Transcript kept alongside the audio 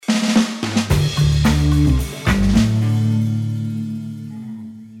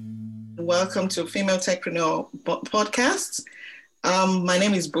welcome to Female Techpreneur podcast. My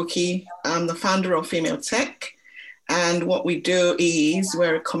name is Buki. I'm the founder of Female Tech. And what we do is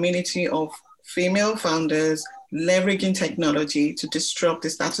we're a community of female founders leveraging technology to disrupt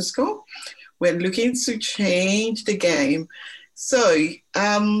the status quo. We're looking to change the game. So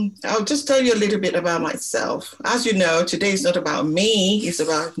I'll just tell you a little bit about myself. As you know, today is not about me. It's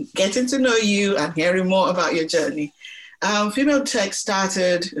about getting to know you and hearing more about your journey. Female Tech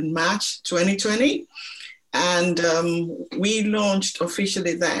started in March 2020, and we launched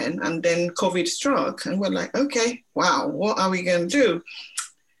officially then, and then COVID struck, and we're like, okay, wow, what are we going to do?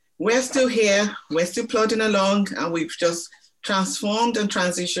 We're still here, we're still plodding along, and we've just transformed and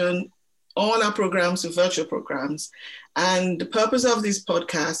transitioned all our programs to virtual programs. And the purpose of this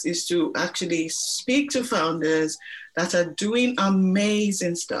podcast is to actually speak to founders that are doing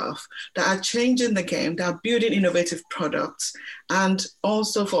amazing stuff, that are changing the game, that are building innovative products, and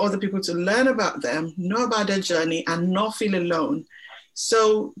also for other people to learn about them, know about their journey, and not feel alone.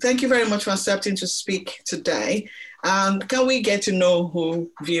 So thank you very much for accepting to speak today. And can we get to know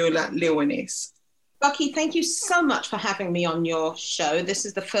who Viola Llewellyn is? Bucky, thank you so much for having me on your show. This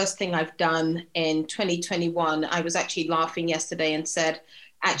is the first thing I've done in 2021. I was actually laughing yesterday and said,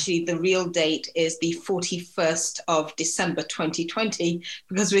 actually, the real date is the 41st of December 2020,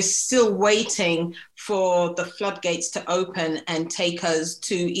 because we're still waiting for the floodgates to open and take us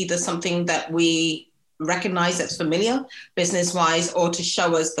to either something that we recognize that's familiar business-wise, or to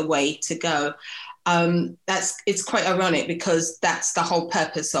show us the way to go. It's quite ironic, because that's the whole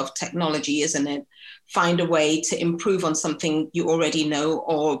purpose of technology, isn't it? Find a way to improve on something you already know,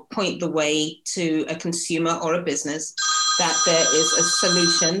 or point the way to a consumer or a business that there is a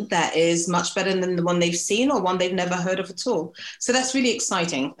solution that is much better than the one they've seen or one they've never heard of at all. So that's really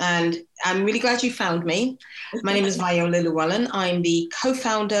exciting. And I'm really glad you found me. My name is Viola Llewellyn. I'm the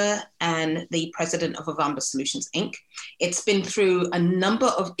co-founder and the president of Avamba Solutions, Inc. It's been through a number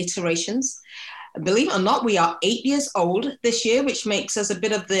of iterations. Believe it or not, we are 8 years old this year, which makes us a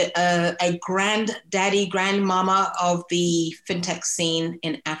bit of a granddaddy, grandmama of the fintech scene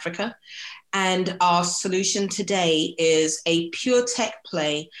in Africa. And our solution today is a pure tech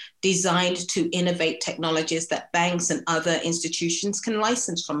play designed to innovate technologies that banks and other institutions can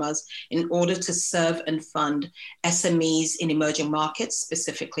license from us in order to serve and fund SMEs in emerging markets,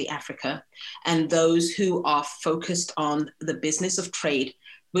 specifically Africa, and those who are focused on the business of trade,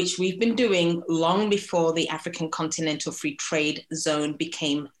 which we've been doing long before the African Continental Free Trade Zone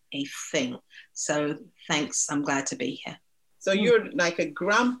became a thing. So thanks, I'm glad to be here. So you're like a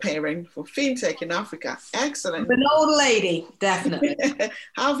grandparent for fintech in Africa. Excellent. An old lady, definitely.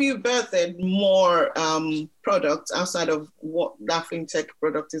 How have you birthed more products outside of what that fintech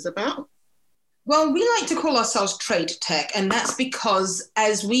product is about? Well, we like to call ourselves trade tech, and that's because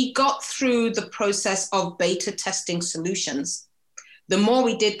as we got through the process of beta testing solutions, the more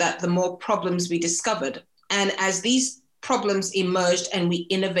we did that, the more problems we discovered. And as these problems emerged and we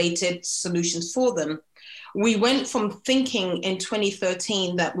innovated solutions for them, we went from thinking in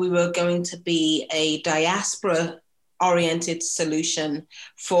 2013 that we were going to be a diaspora-oriented solution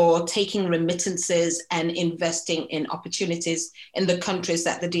for taking remittances and investing in opportunities in the countries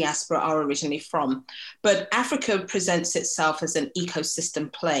that the diaspora are originally from. But Africa presents itself as an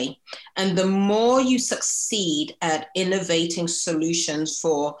ecosystem play. And the more you succeed at innovating solutions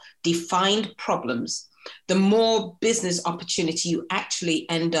for defined problems, the more business opportunity you actually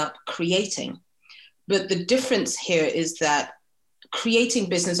end up creating. But the difference here is that creating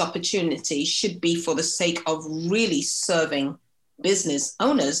business opportunity should be for the sake of really serving business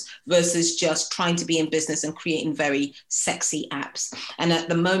owners versus just trying to be in business and creating very sexy apps. And at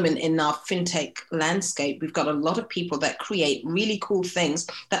the moment in our fintech landscape, we've got a lot of people that create really cool things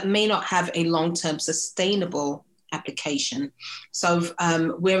that may not have a long-term sustainable application. So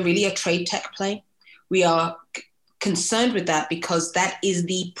we're really a trade tech play. We are concerned with that because that is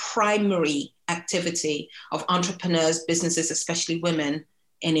the primary activity of entrepreneurs, businesses, especially women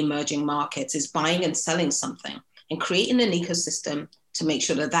in emerging markets, is buying and selling something and creating an ecosystem to make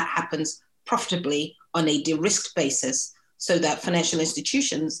sure that that happens profitably on a de-risked basis so that financial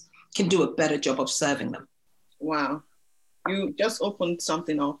institutions can do a better job of serving them. Wow. You just opened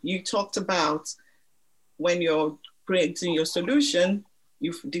something up. You talked about when you're creating your solution,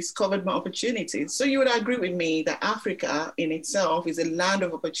 you've discovered more opportunities. So you would agree with me that Africa in itself is a land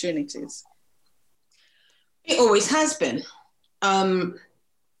of opportunities. It always has been. From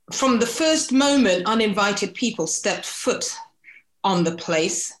the first moment uninvited people stepped foot on the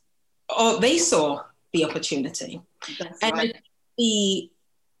place, or they saw the opportunity. That's and right. the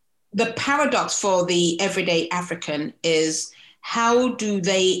paradox for the everyday African is how do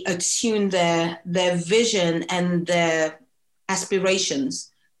they attune their vision and their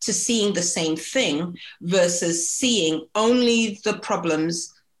aspirations to seeing the same thing versus seeing only the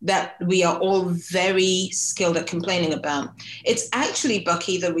problems that we are all very skilled at complaining about. It's actually,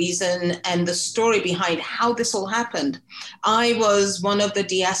 Bucky, the reason and the story behind how this all happened. I was one of the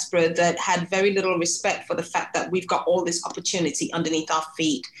diaspora that had very little respect for the fact that we've got all this opportunity underneath our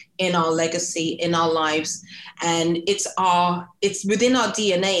feet, in our legacy, in our lives. And it's within our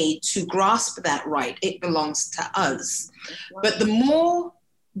DNA to grasp that right. It belongs to us. But the more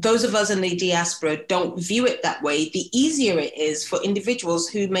those of us in the diaspora don't view it that way, the easier it is for individuals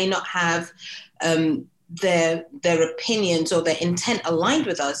who may not have their opinions or their intent aligned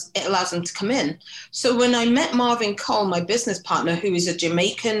with us. It allows them to come in. So when I met Marvin Cole, my business partner, who is a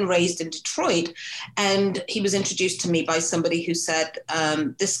Jamaican raised in Detroit, and he was introduced to me by somebody who said,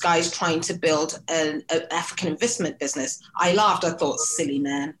 this guy's trying to build an African investment business. I laughed. I thought, silly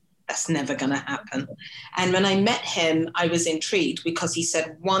man. That's never going to happen. And when I met him, I was intrigued because he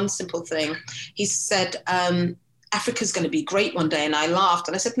said one simple thing. He said, Africa's going to be great one day. And I laughed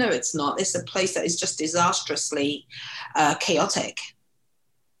and I said, no, it's not. It's a place that is just disastrously chaotic.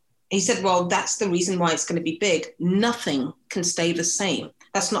 He said, well, that's the reason why it's going to be big. Nothing can stay the same.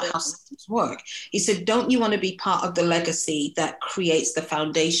 That's not how systems work. He said, don't you want to be part of the legacy that creates the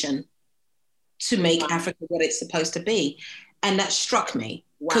foundation to make Africa what it's supposed to be? And that struck me.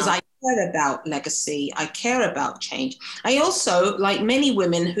 Because I care about legacy, I care about change. I also, like many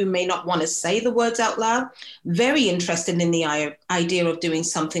women who may not want to say the words out loud, very interested in the idea of doing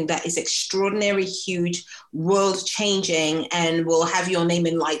something that is extraordinary, huge, world-changing, and will have your name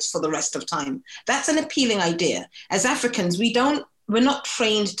in lights for the rest of time. That's an appealing idea. As Africans, we're not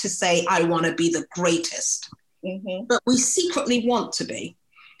trained to say, I want to be the greatest, but we secretly want to be.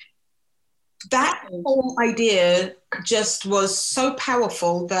 That whole idea just was so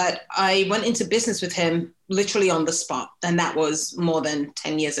powerful that I went into business with him literally on the spot. And that was more than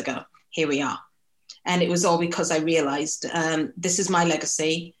 10 years ago. Here we are. And it was all because I realized this is my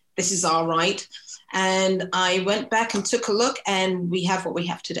legacy. This is our right. And I went back and took a look and we have what we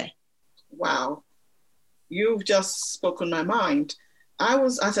have today. Wow. You've just spoken my mind. I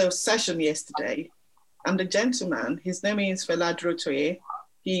was at a session yesterday and the gentleman, his name is Fela Drotoye.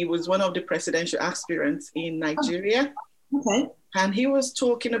 He was one of the presidential aspirants in Nigeria. Okay. And he was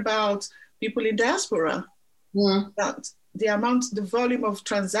talking about people in diaspora, that the volume of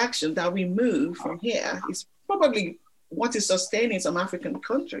transaction that we move from here is probably what is sustaining some African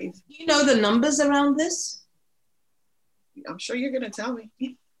countries. Do you know the numbers around this? I'm sure you're going to tell me.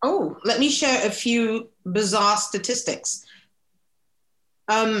 Oh, let me share a few bizarre statistics.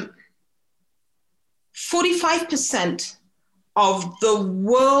 45% of the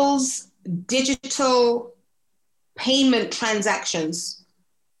world's digital payment transactions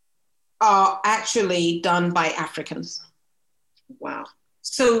are actually done by Africans. Wow.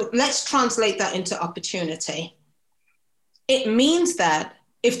 So let's translate that into opportunity. It means that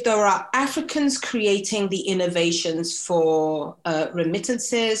if there are Africans creating the innovations for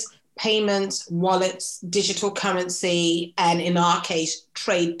remittances, payments, wallets, digital currency, and in our case,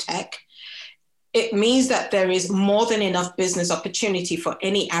 trade tech, it means that there is more than enough business opportunity for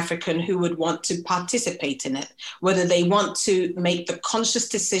any African who would want to participate in it, whether they want to make the conscious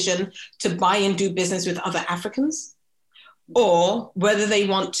decision to buy and do business with other Africans, or whether they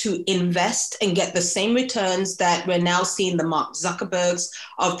want to invest and get the same returns that we're now seeing the Mark Zuckerbergs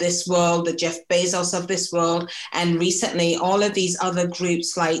of this world, the Jeff Bezos of this world, and recently all of these other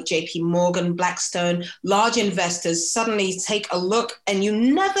groups like JP Morgan, Blackstone, large investors suddenly take a look, and you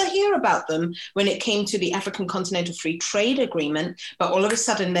never hear about them when it came to the African Continental Free Trade Agreement, but all of a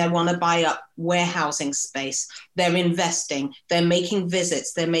sudden they want to buy up warehousing space. They're investing, they're making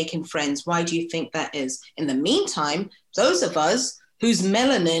visits, they're making friends. Why do you think that is? In the meantime, those of us whose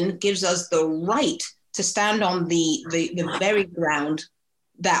melanin gives us the right to stand on the very ground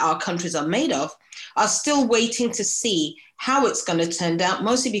that our countries are made of are still waiting to see how it's going to turn out,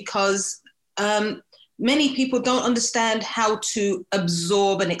 mostly because many people don't understand how to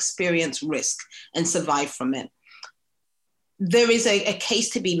absorb and experience risk and survive from it. There is a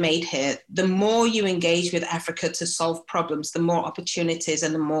case to be made here. The more you engage with Africa to solve problems, the more opportunities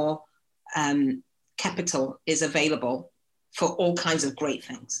and the more capital is available for all kinds of great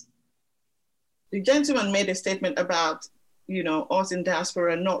things. The gentleman made a statement about, us in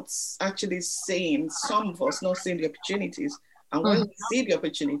diaspora not actually seeing, some of us not seeing the opportunities. And when we see the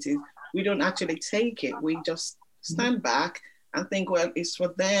opportunities, we don't actually take it. We just stand back and think, well, it's for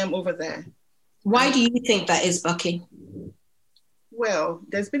them over there. Why do you think that is, Bucky? Well,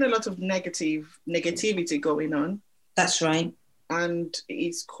 there's been a lot of negativity going on. That's right. and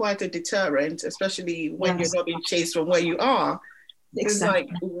it's quite a deterrent, especially when you're Yes, not being chased from where you are. It's like,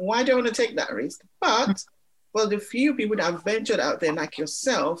 exactly. why do I want to take that risk? But for the few people that have ventured out there like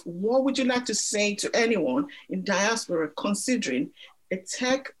yourself, what would you like to say to anyone in diaspora considering a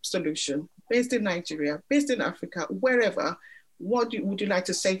tech solution based in Nigeria, based in Africa, wherever? Would you like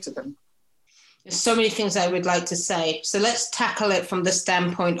to say to them? There's so many things I would like to say. So let's tackle it from the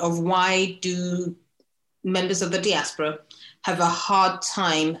standpoint of why do members of the diaspora have a hard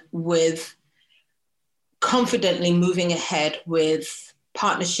time with confidently moving ahead with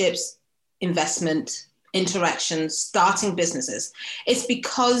partnerships, investment, interactions, starting businesses. It's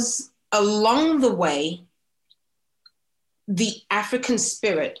because along the way, the African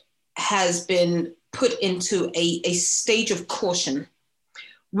spirit has been put into a stage of caution.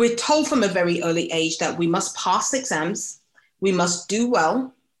 We're told from a very early age that we must pass exams, we must do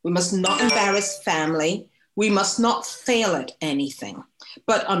well, we must not embarrass family, we must not fail at anything.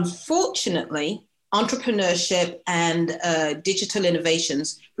 But unfortunately, entrepreneurship and digital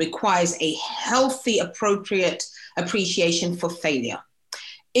innovations requires a healthy, appropriate appreciation for failure.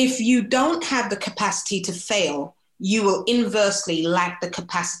 If you don't have the capacity to fail, you will inversely lack the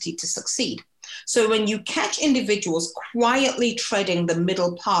capacity to succeed. So when you catch individuals quietly treading the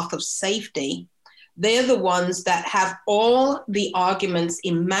middle path of safety, they're the ones that have all the arguments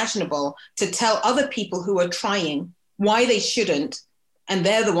imaginable to tell other people who are trying why they shouldn't, and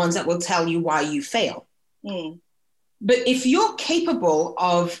they're the ones that will tell you why you fail. Mm. But if you're capable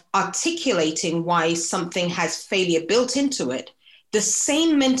of articulating why something has failure built into it, the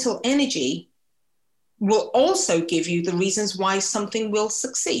same mental energy will also give you the reasons why something will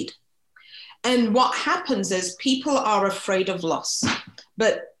succeed. And what happens is people are afraid of loss,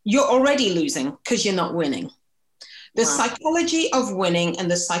 but you're already losing because you're not winning. The psychology of winning and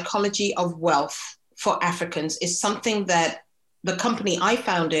the psychology of wealth for Africans is something that the company I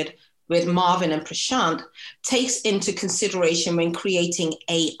founded with Marvin and Prashant takes into consideration when creating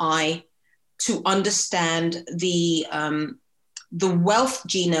AI to understand the wealth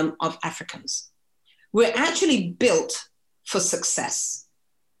genome of Africans. We're actually built for success.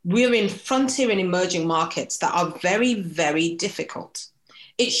 We're in frontier and emerging markets that are very, very difficult.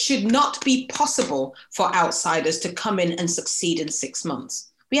 It should not be possible for outsiders to come in and succeed in 6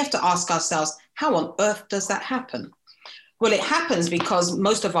 months. We have to ask ourselves, how on earth does that happen? Well, it happens because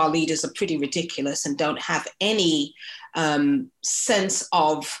most of our leaders are pretty ridiculous and don't have any sense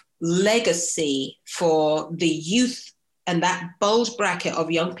of legacy for the youth and that bulge bracket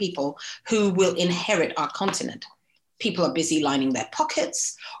of young people who will inherit our continent. People are busy lining their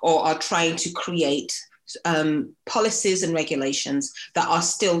pockets or are trying to create policies and regulations that are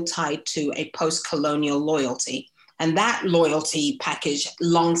still tied to a post-colonial loyalty. And that loyalty package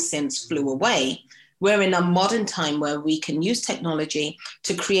long since flew away. We're in a modern time where we can use technology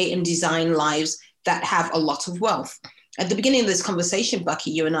to create and design lives that have a lot of wealth. At the beginning of this conversation, Bucky,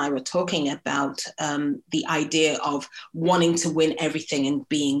 you and I were talking about the idea of wanting to win everything and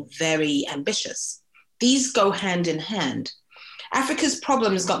being very ambitious. These go hand in hand. Africa's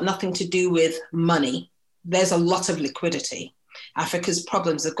problem has got nothing to do with money. There's a lot of liquidity. Africa's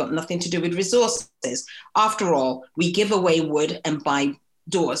problems have got nothing to do with resources. After all, we give away wood and buy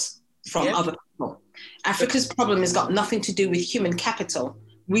doors from other people. Africa's problem has got nothing to do with human capital.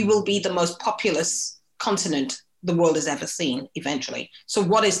 We will be the most populous continent the world has ever seen eventually. So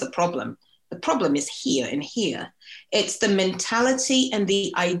what is the problem? The problem is here and here. It's the mentality and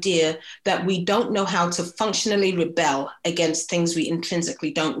the idea that we don't know how to functionally rebel against things we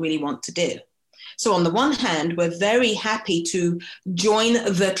intrinsically don't really want to do. So on the one hand, we're very happy to join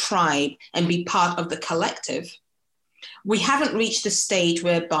the tribe and be part of the collective. We haven't reached the stage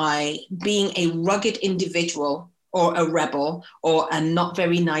whereby being a rugged individual or a rebel or a not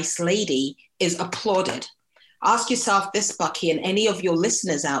very nice lady is applauded. Ask yourself this, Bucky, and any of your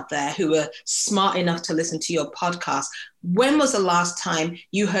listeners out there who are smart enough to listen to your podcast, when was the last time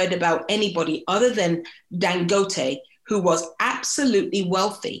you heard about anybody other than Dangote who was absolutely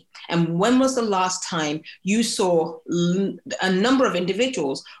wealthy? And when was the last time you saw a number of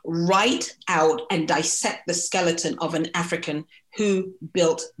individuals write out and dissect the skeleton of an African who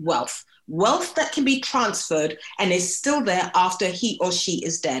built wealth? Wealth that can be transferred and is still there after he or she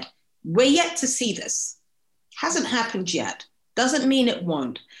is dead. We're yet to see this. Hasn't happened yet. Doesn't mean it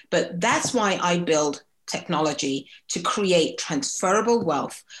won't. But that's why I build technology to create transferable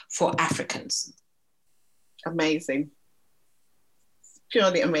wealth for Africans. Amazing.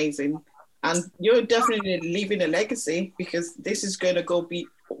 Purely amazing. And you're definitely leaving a legacy because this is going to go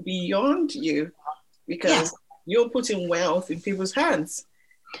beyond you because you're putting wealth in people's hands.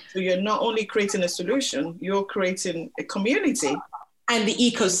 So you're not only creating a solution, you're creating a community. And the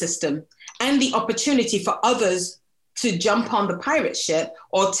ecosystem and the opportunity for others to jump on the pirate ship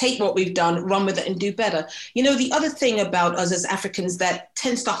or take what we've done, run with it and do better. You know, the other thing about us as Africans that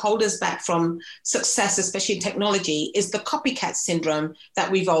tends to hold us back from success, especially in technology, is the copycat syndrome that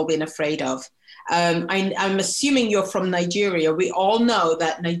we've all been afraid of. I'm assuming you're from Nigeria. We all know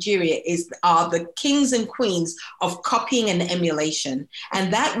that Nigeria are the kings and queens of copying and emulation.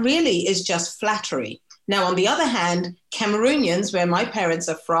 And that really is just flattery. Now, on the other hand, Cameroonians, where my parents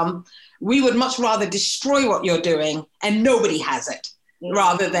are from, we would much rather destroy what you're doing and nobody has it,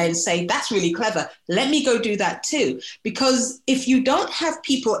 rather than say, that's really clever. Let me go do that too. Because if you don't have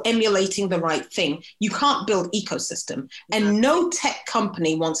people emulating the right thing, you can't build ecosystem. And no tech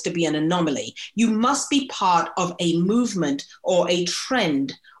company wants to be an anomaly. You must be part of a movement or a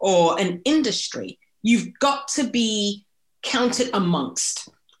trend or an industry. You've got to be counted amongst.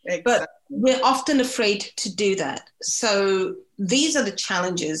 Exactly. But we're often afraid to do that. So these are the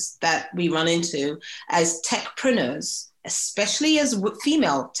challenges that we run into as techpreneurs, especially as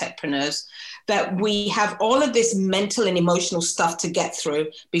female techpreneurs, that we have all of this mental and emotional stuff to get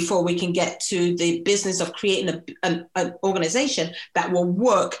through before we can get to the business of creating an organization that will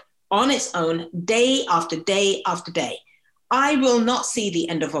work on its own day after day after day. I will not see the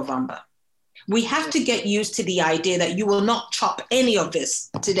end of November. We have to get used to the idea that you will not chop any of this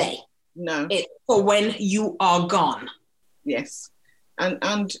today. No. It's for when you are gone. Yes.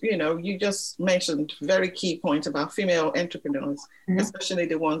 And you know, you just mentioned very key point about female entrepreneurs, especially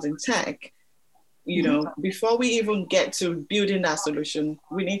the ones in tech. You know, before we even get to building that solution,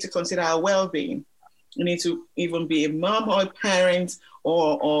 we need to consider our well-being. We need to even be a mom or a parent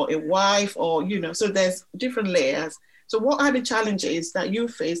or a wife, or, you know, so there's different layers. So what are the challenges that you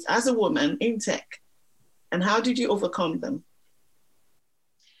faced as a woman in tech, and how did you overcome them?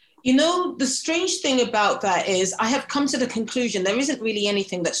 You know, the strange thing about that is I have come to the conclusion there isn't really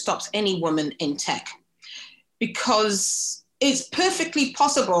anything that stops any woman in tech, because it's perfectly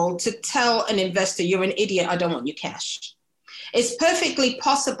possible to tell an investor, you're an idiot, I don't want your cash. It's perfectly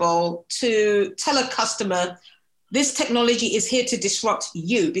possible to tell a customer, this technology is here to disrupt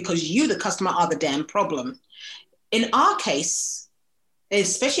you because you, the customer, are the damn problem. In our case,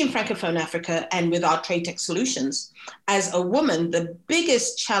 especially in Francophone Africa and with our trade tech solutions, as a woman, the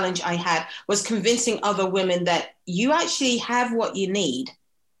biggest challenge I had was convincing other women that you actually have what you need,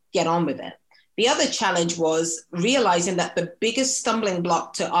 get on with it. The other challenge was realizing that the biggest stumbling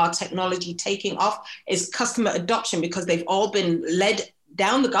block to our technology taking off is customer adoption, because they've all been led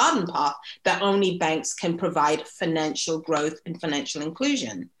down the garden path that only banks can provide financial growth and financial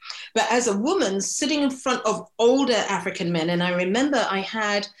inclusion. But as a woman sitting in front of older African men, and I remember I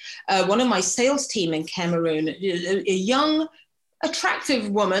had one of my sales team in Cameroon, a young, attractive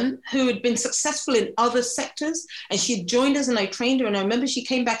woman who had been successful in other sectors, and she had joined us and I trained her. And I remember she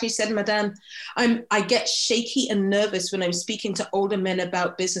came back and she said, Madame, I get shaky and nervous when I'm speaking to older men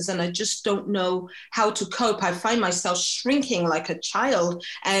about business, and I just don't know how to cope. I find myself shrinking like a child,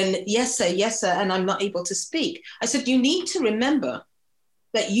 and yes, sir, and I'm not able to speak. I said, you need to remember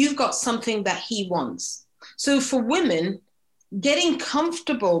that you've got something that he wants. So for women, getting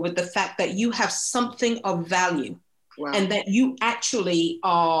comfortable with the fact that you have something of value, wow, and that you actually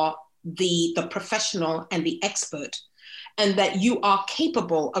are the professional and the expert, and that you are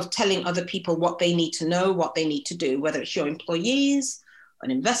capable of telling other people what they need to know, what they need to do, whether it's your employees,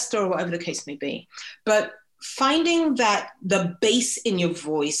 an investor, or whatever the case may be. But finding that the bass in your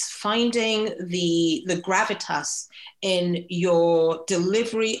voice, finding the gravitas in your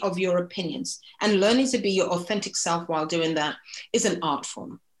delivery of your opinions, and learning to be your authentic self while doing that is an art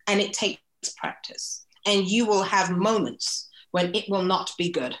form, and it takes practice. And you will have moments when it will not be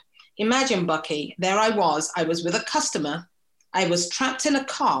good. Imagine, Bucky, there I was with a customer. I was trapped in a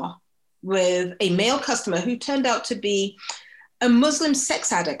car with a male customer who turned out to be a Muslim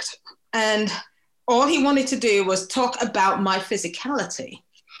sex addict. And all he wanted to do was talk about my physicality.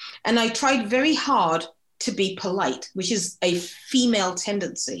 And I tried very hard to be polite, which is a female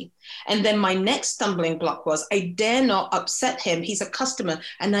tendency. And then my next stumbling block was, I dare not upset him. He's a customer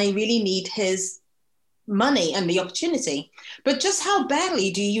and I really need his money and the opportunity. But just how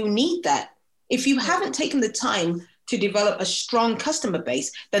badly do you need that? If you haven't taken the time to develop a strong customer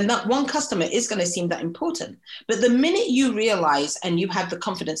base, then that one customer is going to seem that important. But the minute you realize and you have the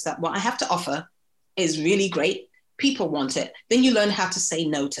confidence that what I have to offer is really great, people want it, then you learn how to say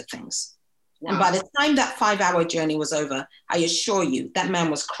no to things. Wow. And by the time that 5-hour journey was over, I assure you that man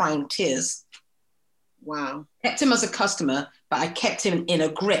was crying tears. Wow. Kept him as a customer, but I kept him in a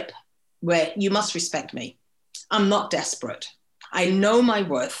grip where you must respect me. I'm not desperate. I know my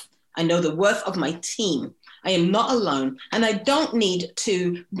worth. I know the worth of my team. I am not alone. And I don't need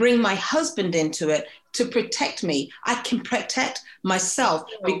to bring my husband into it to protect me. I can protect myself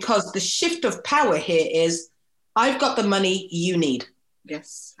because the shift of power here is I've got the money you need.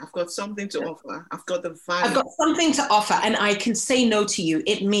 Yes, I've got something to offer. I've got the value. I've got something to offer and I can say no to you.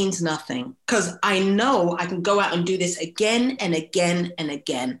 It means nothing because I know I can go out and do this again and again and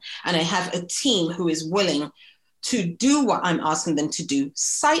again. And I have a team who is willing to do what I'm asking them to do,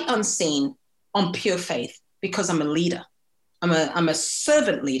 sight unseen, on pure faith, because I'm a leader. I'm a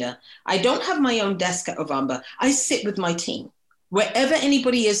servant leader. I don't have my own desk at Ovamba. I sit with my team. Wherever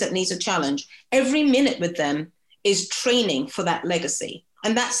anybody is that needs a challenge, every minute with them is training for that legacy.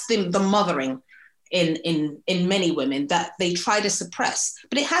 And that's the mothering in many women that they try to suppress.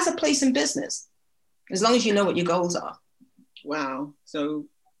 But it has a place in business, as long as you know what your goals are. Wow. So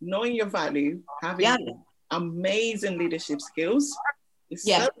knowing your value, having amazing leadership skills.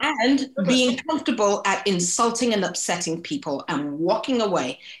 Yeah, and being comfortable at insulting and upsetting people and walking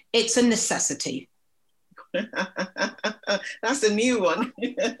away. It's a necessity. That's a new one.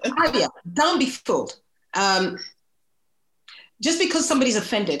 Oh, yeah, don't be fooled. Just because somebody's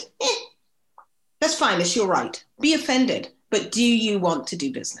offended, that's fine, it's your right. Be offended, but do you want to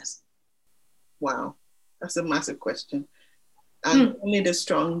do business? Wow, that's a massive question. And only the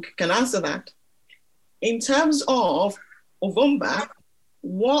strong can answer that. In terms of Ovamba,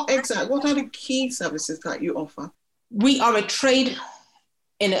 what are the key services that you offer? We are a trade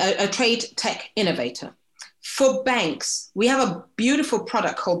tech innovator. For banks, we have a beautiful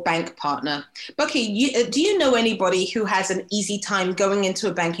product called Bank Partner. Bucky, do you know anybody who has an easy time going into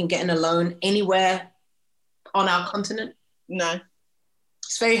a bank and getting a loan anywhere on our continent? No.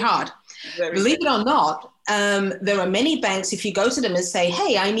 It's very hard. Believe it or not, there are many banks, if you go to them and say,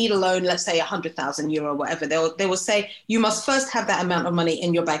 hey, I need a loan, let's say €100,000, whatever, they will say, you must first have that amount of money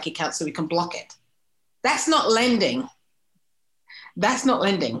in your bank account so we can block it. That's not lending. That's not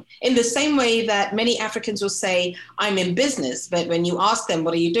lending. In the same way that many Africans will say, I'm in business, but when you ask them,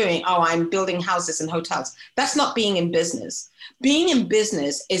 what are you doing? Oh, I'm building houses and hotels. That's not being in business. Being in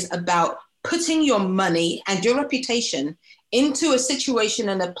business is about putting your money and your reputation into a situation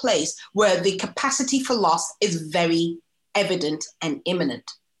and a place where the capacity for loss is very evident and imminent.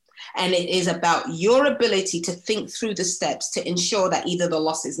 And it is about your ability to think through the steps to ensure that either the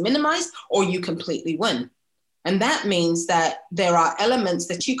loss is minimized or you completely win. And that means that there are elements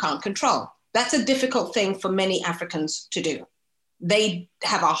that you can't control. That's a difficult thing for many Africans to do. They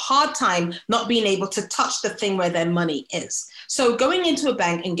have a hard time not being able to touch the thing where their money is. So going into a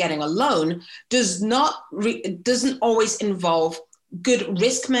bank and getting a loan doesn't always involve good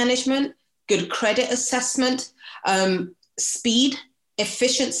risk management, good credit assessment, speed,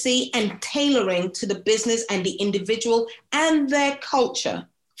 efficiency, and tailoring to the business and the individual and their culture.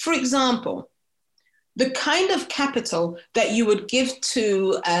 For example, the kind of capital that you would give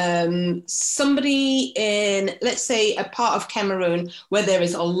to somebody in, let's say, a part of Cameroon where there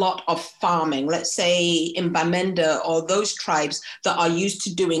is a lot of farming, let's say in Bamenda or those tribes that are used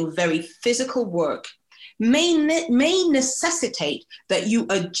to doing very physical work, may necessitate that you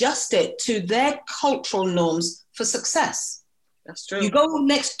adjust it to their cultural norms for success. That's true. You go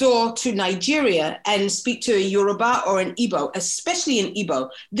next door to Nigeria and speak to a Yoruba or an Igbo, especially in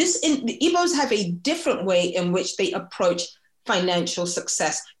Igbo. The Igbos have a different way in which they approach financial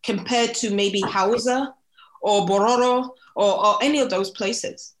success compared to maybe Hausa or Bororo or any of those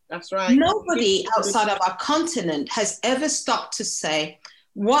places. That's right. Nobody outside of our continent has ever stopped to say,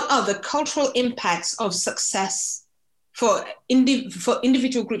 what are the cultural impacts of success for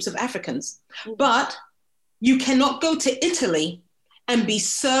individual groups of Africans? But you cannot go to Italy and be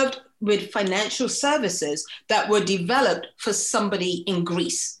served with financial services that were developed for somebody in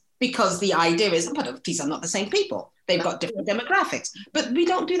Greece, because the idea is, but these are not the same people. They've got different demographics. But we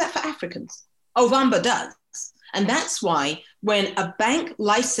don't do that for Africans. Ovamba does. And that's why when a bank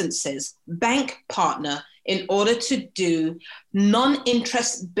licenses Bank Partner in order to do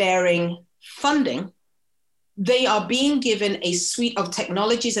non-interest bearing funding, they are being given a suite of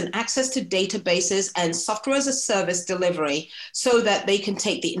technologies and access to databases and software as a service delivery so that they can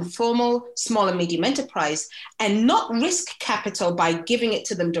take the informal, small and medium enterprise and not risk capital by giving it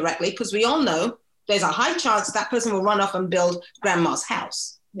to them directly, because we all know there's a high chance that person will run off and build grandma's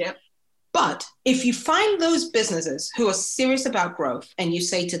house. Yeah. But if you find those businesses who are serious about growth and you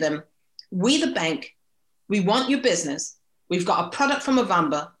say to them, we the bank, we want your business, we've got a product from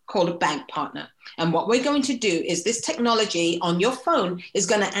Ovamba called a Bank Partner. And what we're going to do is this technology on your phone is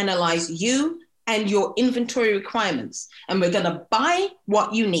going to analyze you and your inventory requirements. And we're going to buy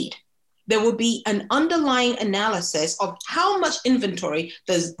what you need. there will be an underlying analysis of how much inventory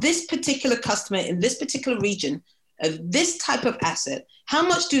does this particular customer in this particular region of this type of asset, how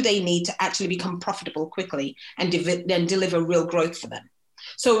much do they need to actually become profitable quickly and then deliver real growth for them?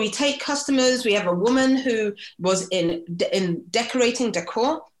 So we take customers, we have a woman who was in decorating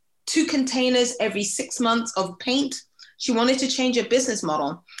decor, 2 containers every 6 months of paint. She wanted to change her business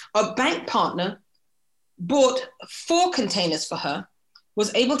model. A bank partner bought 4 containers for her,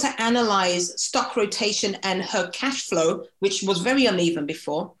 was able to analyze stock rotation and her cash flow, which was very uneven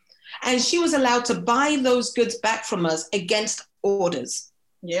before. And she was allowed to buy those goods back from us against orders.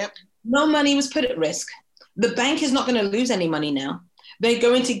 Yep. No money was put at risk. The bank is not going to lose any money now. They're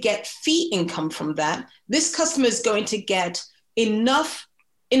going to get fee income from that. This customer is going to get enough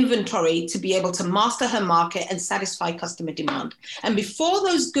inventory to be able to master her market and satisfy customer demand. And before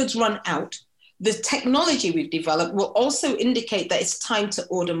those goods run out, the technology we've developed will also indicate that it's time to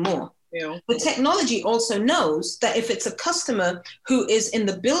order more. Yeah. The technology also knows that if it's a customer who is in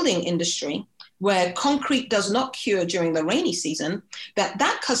the building industry where concrete does not cure during the rainy season,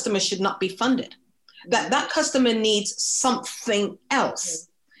 that customer should not be funded, that customer needs something else.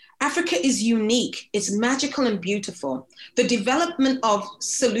 Africa is unique, it's magical and beautiful. The development of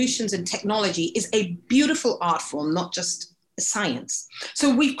solutions and technology is a beautiful art form, not just science.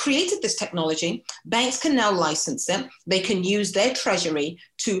 So we've created this technology. Banks can now license it. They can use their treasury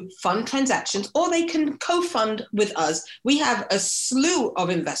to fund transactions, or they can co-fund with us. We have a slew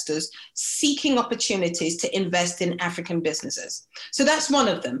of investors seeking opportunities to invest in African businesses. So that's one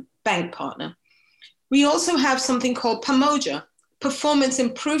of them, bank partner. We also have something called Pamoja, performance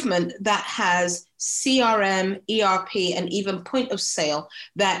improvement, that has CRM, ERP, and even point of sale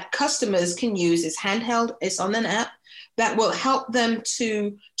that customers can use. It's handheld, it's on an app, that will help them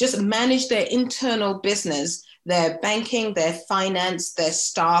to just manage their internal business, their banking, their finance, their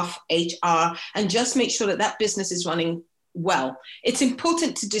staff, HR, and just make sure that that business is running well. It's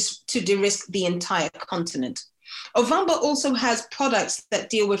important to de-risk the entire continent. Ovamba also has products that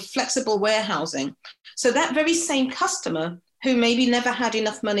deal with flexible warehousing. So that very same customer who maybe never had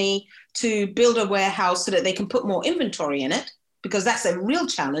enough money to build a warehouse so that they can put more inventory in it, because that's a real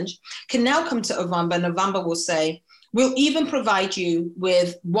challenge, can now come to Ovamba, and Ovamba will say, we'll even provide you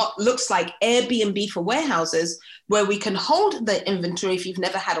with what looks like Airbnb for warehouses, where we can hold the inventory if you've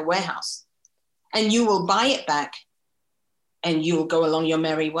never had a warehouse. And you will buy it back, and you will go along your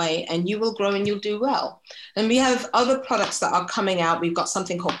merry way, and you will grow and you'll do well. And we have other products that are coming out. We've got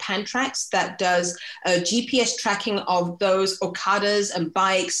something called Pantrax that does GPS tracking of those Okadas and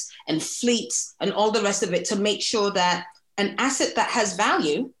bikes and fleets and all the rest of it, to make sure that an asset that has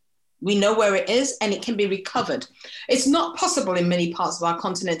value, we know where it is and it can be recovered. It's not possible in many parts of our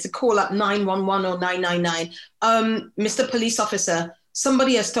continent to call up 911 or 999. Mr. Police Officer,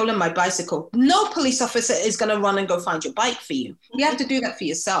 somebody has stolen my bicycle. No police officer is going to run and go find your bike for you. You have to do that for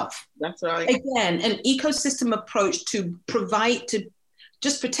yourself. That's right. Again, an ecosystem approach to provide, to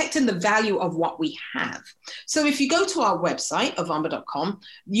just protecting the value of what we have. So if you go to our website, ovamba.com,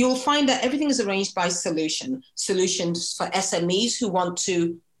 you'll find that everything is arranged by solutions for SMEs who want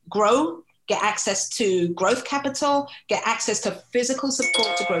to grow, get access to growth capital, get access to physical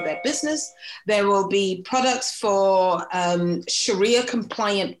support to grow their business. There will be products for Sharia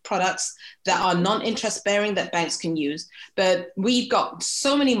compliant products that are non-interest bearing that banks can use. But we've got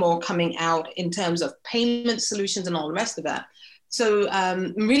so many more coming out in terms of payment solutions and all the rest of that. So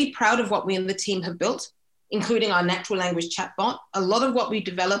I'm really proud of what we and the team have built, including our natural language chatbot. A lot of what we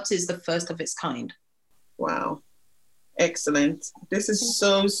developed is the first of its kind. Wow. Excellent. This is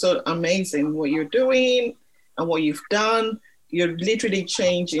so amazing what you're doing and what you've done. You're literally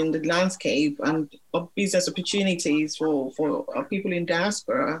changing the landscape and of business opportunities for people in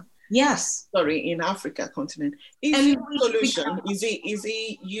diaspora. Yes. Sorry, in Africa continent. Is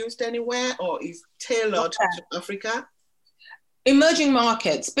it used anywhere, or is tailored to Africa? Emerging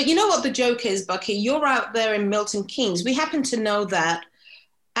markets. But you know what the joke is, Bucky? You're out there in Milton Keynes. We happen to know that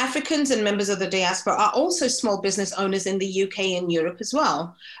Africans and members of the diaspora are also small business owners in the UK and Europe as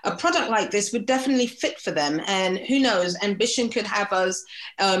well. A product like this would definitely fit for them. And who knows, ambition could have us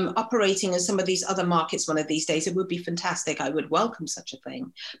operating in some of these other markets one of these days. It would be fantastic. I would welcome such a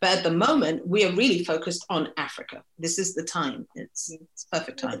thing. But at the moment, we are really focused on Africa. This is the time. It's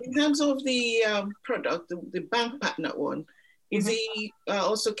perfect time. In terms of the product, the bank partner one, is he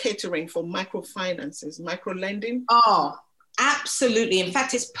also catering for microfinances, micro lending? Oh, absolutely. In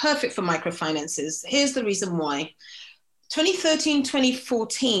fact, it's perfect for microfinances. Here's the reason why. 2013,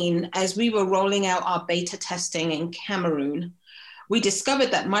 2014, as we were rolling out our beta testing in Cameroon, we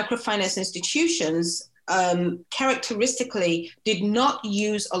discovered that microfinance institutions characteristically did not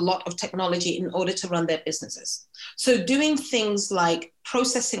use a lot of technology in order to run their businesses. So doing things like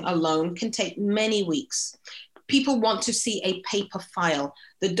processing a loan can take many weeks. People want to see a paper file.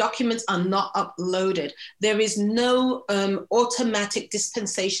 The documents are not uploaded. There is no automatic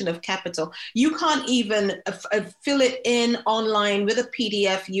dispensation of capital. You can't even fill it in online with a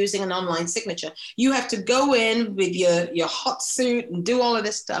PDF using an online signature. You have to go in with your hot suit and do all of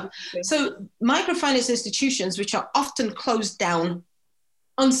this stuff. Okay. So microfinance institutions, which are often closed down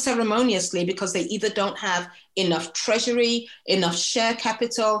unceremoniously because they either don't have enough treasury, enough share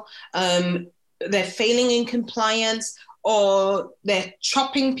capital, they're failing in compliance, or they're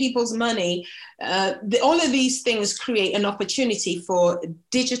chopping people's money. All of these things create an opportunity for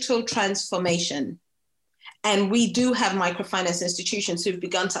digital transformation. And we do have microfinance institutions who've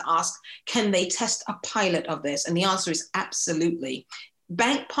begun to ask, can they test a pilot of this? And the answer is absolutely.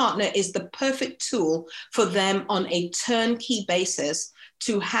 Bank Partner is the perfect tool for them on a turnkey basis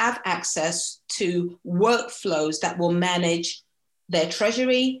to have access to workflows that will manage their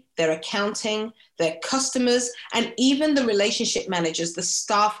treasury, their accounting, their customers, and even the relationship managers, the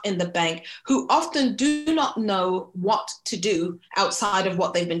staff in the bank, who often do not know what to do outside of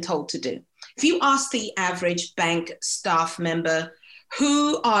what they've been told to do. If you ask the average bank staff member,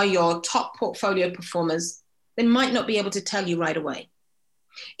 who are your top portfolio performers, they might not be able to tell you right away.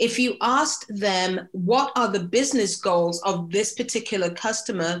 If you asked them, what are the business goals of this particular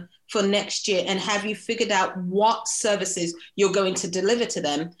customer for next year, and have you figured out what services you're going to deliver to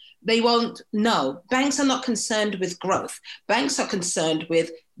them, they won't know. Banks are not concerned with growth. Banks are concerned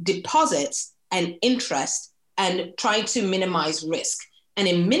with deposits and interest and trying to minimize risk. And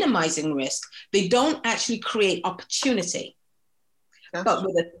in minimizing risk, they don't actually create opportunity. But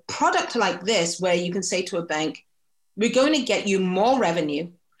with a product like this, where you can say to a bank, we're going to get you more revenue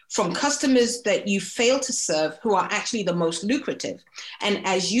from customers that you fail to serve, who are actually the most lucrative. And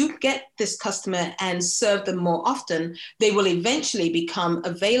as you get this customer and serve them more often, they will eventually become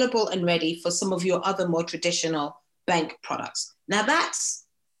available and ready for some of your other more traditional bank products. Now that's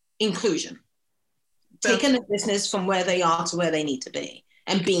inclusion. Taking a business from where they are to where they need to be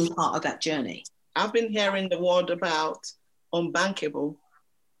and being part of that journey. I've been hearing the word about unbankable.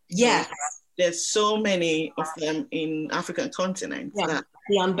 Yes. So there's so many of them in African continent that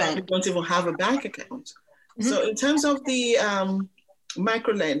don't even have a bank account. Mm-hmm. So in terms of the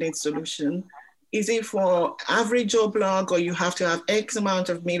micro-lending solution, is it for average Joe Blog, or you have to have X amount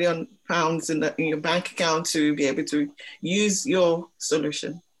of million pounds in your bank account to be able to use your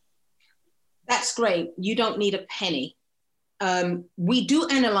solution? That's great. You don't need a penny. We do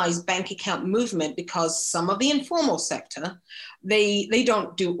analyze bank account movement because some of the informal sector, they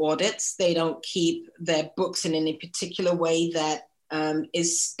don't do audits. They don't keep their books in any particular way that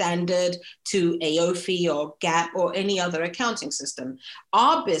is standard to AOFI or GAAP or any other accounting system.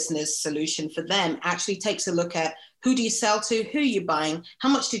 Our business solution for them actually takes a look at who do you sell to, who are you buying, how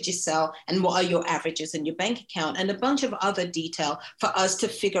much did you sell, and what are your averages in your bank account, and a bunch of other detail for us to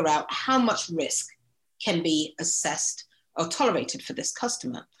figure out how much risk can be assessed or tolerated for this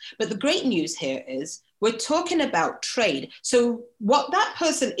customer. But the great news here is we're talking about trade. So what that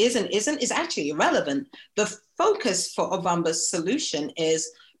person is and isn't is actually irrelevant. The focus for Ovamba's solution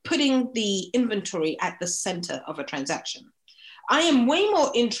is putting the inventory at the center of a transaction. I am way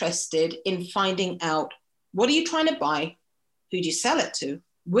more interested in finding out, what are you trying to buy? Who do you sell it to?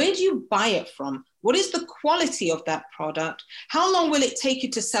 Where do you buy it from? What is the quality of that product? How long will it take you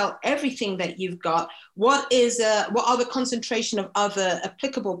to sell everything that you've got? What are the concentration of other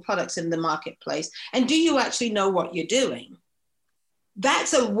applicable products in the marketplace? And do you actually know what you're doing?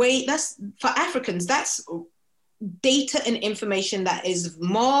 That's for Africans, that's data and information that is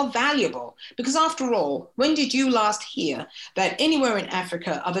more valuable, because after all, when did you last hear that anywhere in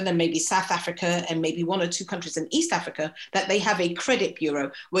Africa, other than maybe South Africa and maybe one or two countries in East Africa, that they have a credit bureau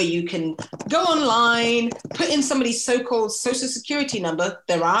where you can go online, put in somebody's so-called social security number?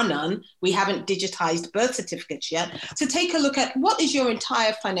 There are none. We haven't digitized birth certificates yet. To take a look at what is your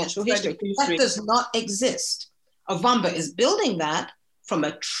entire financial history. That does not exist. Ovamba is building that from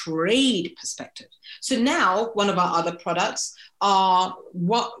a trade perspective. So now one of our other products are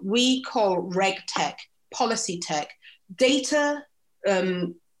what we call reg tech, policy tech, data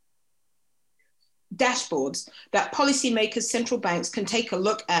dashboards that policymakers, central banks can take a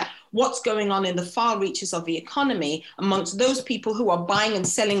look at what's going on in the far reaches of the economy amongst those people who are buying and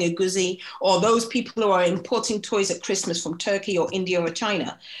selling a Guzi, or those people who are importing toys at Christmas from Turkey or India or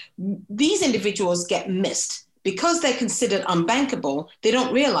China. These individuals get missed. Because they're considered unbankable, they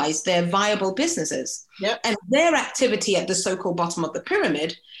don't realize they're viable businesses. Yep. And their activity at the so-called bottom of the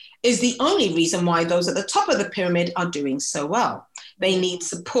pyramid is the only reason why those at the top of the pyramid are doing so well. They need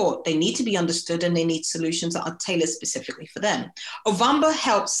support, they need to be understood, and they need solutions that are tailored specifically for them. Ovamba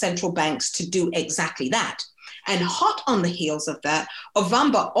helps central banks to do exactly that. And hot on the heels of that,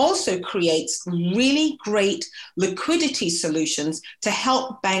 Ovamba also creates really great liquidity solutions to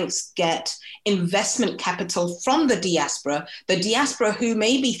help banks get investment capital from the diaspora who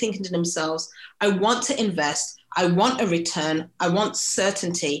may be thinking to themselves, I want to invest, I want a return, I want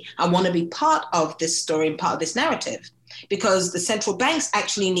certainty, I want to be part of this story and part of this narrative, because the central banks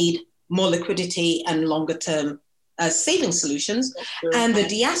actually need more liquidity and longer term saving solutions. And the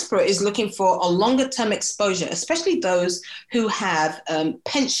diaspora is looking for a longer term exposure, especially those who have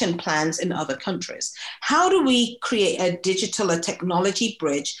pension plans in other countries. How do we create a digital, a technology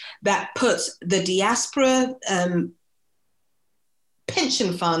bridge that puts the diaspora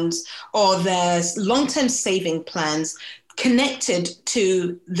pension funds or their long-term saving plans connected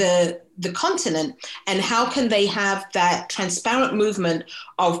to the continent, and how can they have that transparent movement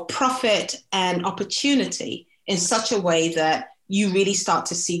of profit and opportunity in such a way that you really start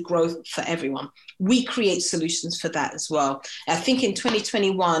to see growth for everyone? We create solutions for that as well. I think in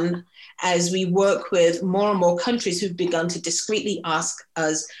 2021, as we work with more and more countries who've begun to discreetly ask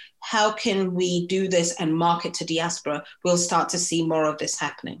us, how can we do this and market to diaspora, we'll start to see more of this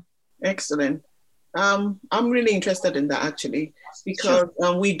happening. Excellent. I'm really interested in that, actually, because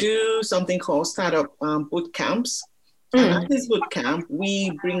we do something called startup boot camps. And at this boot camp, we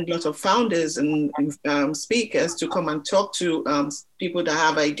bring lots of founders and speakers to come and talk to people that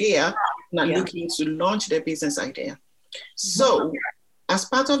have idea and are looking to launch their business idea. So as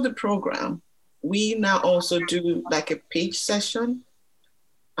part of the program, we now also do like a pitch session.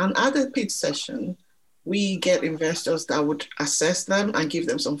 And at the pitch session, we get investors that would assess them and give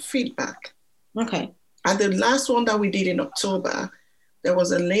them some feedback. Okay. At the last one that we did in October, there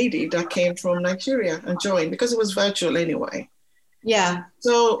was a lady that came from Nigeria and joined because it was virtual anyway. Yeah.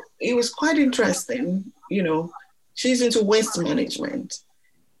 So it was quite interesting. You know, she's into waste management,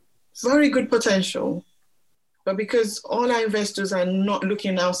 very good potential. But because all our investors are not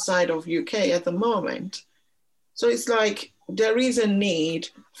looking outside of UK at the moment, so it's like there is a need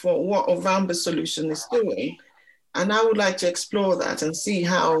for what Ovamba's solution is doing. And I would like to explore that and see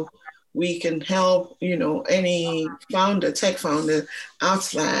how we can help, you know, any founder, tech founder out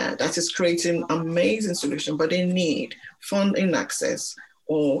there that is creating amazing solution, but they need funding access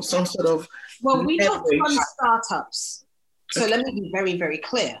or some sort of Well, we don't fund startups. So let me be very, very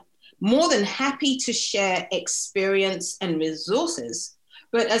clear. More than happy to share experience and resources.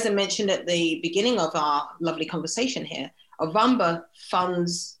 But as I mentioned at the beginning of our lovely conversation here, Ovamba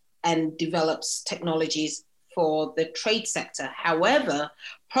funds and develops technologies for the trade sector. However,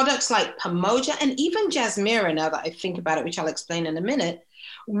 products like Pamoja and even Jasmira, now that I think about it, which I'll explain in a minute,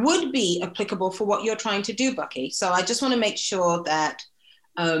 would be applicable for what you're trying to do, Bucky. So I just want to make sure that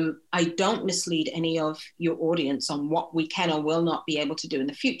I don't mislead any of your audience on what we can or will not be able to do in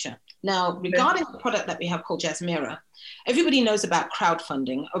the future. Now, regarding the product that we have called Jasmira, everybody knows about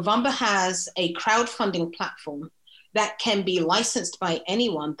crowdfunding. Ovamba has a crowdfunding platform that can be licensed by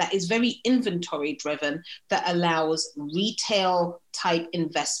anyone, that is very inventory driven, that allows retail type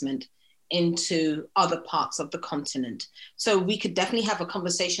investment into other parts of the continent. So we could definitely have a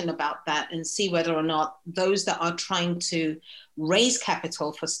conversation about that and see whether or not those that are trying to raise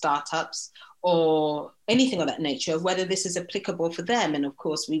capital for startups or anything of that nature, whether this is applicable for them. And of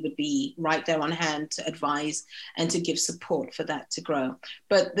course, we would be right there on hand to advise and to give support for that to grow.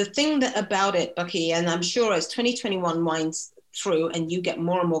 But the thing that about it, Bucky, and I'm sure as 2021 winds through and you get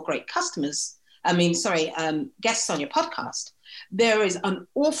more and more great guests on your podcast, there is an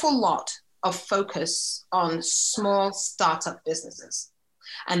awful lot of focus on small startup businesses.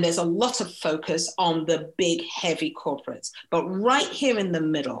 And there's a lot of focus on the big, heavy corporates. But right here in the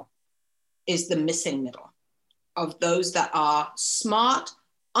middle is the missing middle of those that are smart,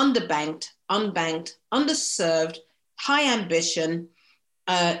 underbanked, unbanked, underserved, high ambition,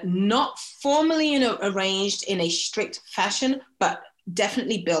 not formally arranged in a strict fashion, but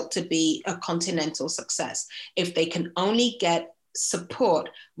definitely built to be a continental success. If they can only get support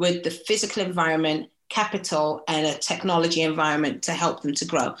with the physical environment, capital, and a technology environment to help them to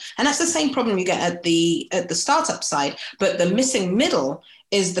grow. And that's the same problem you get at the startup side, but the missing middle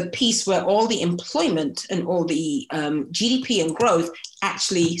is the piece where all the employment and all the GDP and growth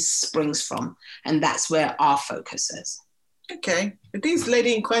actually springs from. And that's where our focus is. Okay. This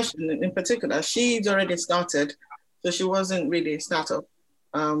lady in question in particular, she's already started, so she wasn't really a startup.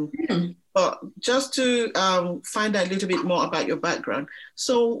 But just to find out a little bit more about your background.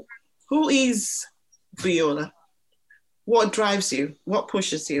 So who is Viola? what drives you? What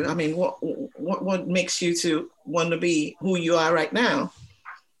pushes you? I mean, what makes you to want to be who you are right now?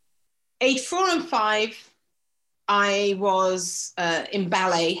 Age 4 and 5, I was in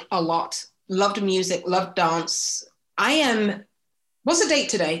ballet a lot. Loved music, loved dance. What's the date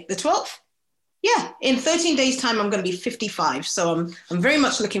today? The 12th? Yeah, in 13 days' time, I'm going to be 55. So I'm very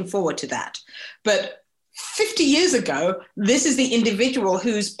much looking forward to that. But 50 years ago, this is the individual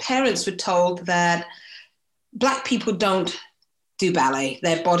whose parents were told that Black people don't do ballet.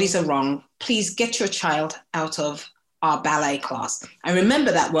 Their bodies are wrong. Please get your child out of our ballet class. I remember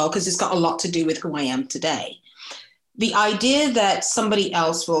that well because it's got a lot to do with who I am today. The idea that somebody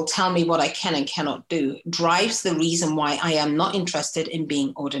else will tell me what I can and cannot do drives the reason why I am not interested in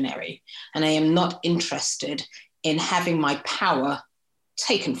being ordinary. And I am not interested in having my power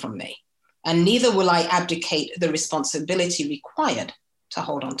taken from me. And neither will I abdicate the responsibility required to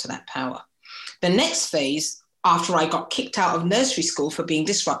hold on to that power. The next phase, after I got kicked out of nursery school for being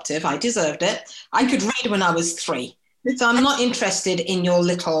disruptive, I deserved it. I could read when I was 3. So I'm not interested in your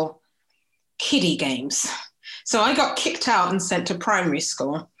little kiddie games. So I got kicked out and sent to primary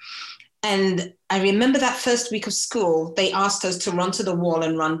school. And I remember that first week of school, they asked us to run to the wall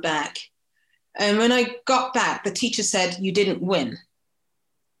and run back. And when I got back, the teacher said, "You didn't win."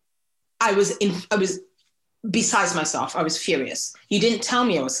 I was besides myself. I was furious. You didn't tell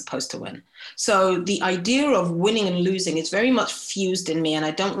me I was supposed to win. So the idea of winning and losing is very much fused in me. And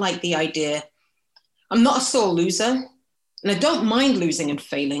I don't like the idea. I'm not a sore loser. And I don't mind losing and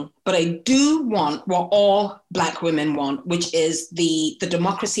failing, but I do want what all Black women want, which is the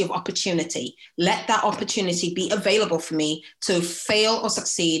democracy of opportunity. Let that opportunity be available for me to fail or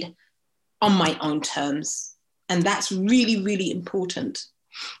succeed on my own terms. And that's really, really important.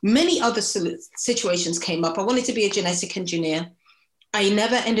 Many other situations came up. I wanted to be a genetic engineer. I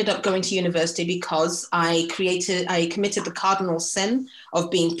never ended up going to university because I committed the cardinal sin of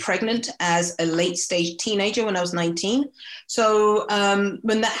being pregnant as a late stage teenager when I was 19. So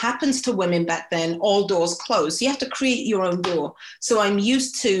when that happens to women back then, all doors close. So you have to create your own door. So I'm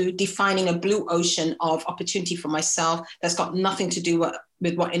used to defining a blue ocean of opportunity for myself that's got nothing to do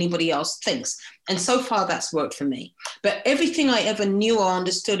with what anybody else thinks. And so far that's worked for me. But everything I ever knew or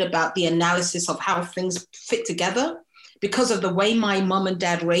understood about the analysis of how things fit together, because of the way my mom and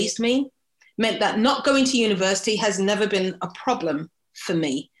dad raised me, meant that not going to university has never been a problem for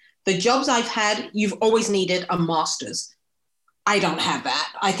me. The jobs I've had, you've always needed a master's. I don't have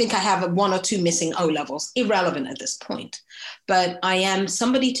that. I think I have 1 or 2 missing O levels, irrelevant at this point. But I am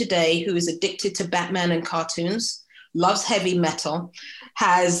somebody today who is addicted to Batman and cartoons, loves heavy metal,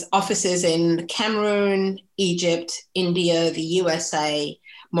 has offices in Cameroon, Egypt, India, the USA,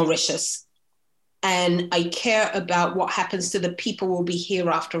 Mauritius. And I care about what happens to the people who will be here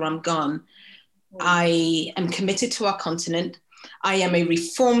after I'm gone. I am committed to our continent. I am a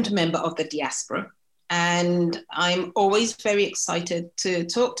reformed member of the diaspora. And I'm always very excited to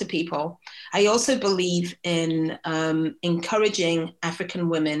talk to people. I also believe in encouraging African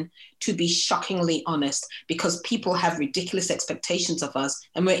women to be shockingly honest, because people have ridiculous expectations of us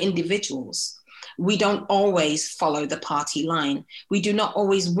and we're individuals. We don't always follow the party line. We do not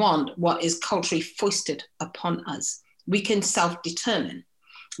always want what is culturally foisted upon us. We can self-determine.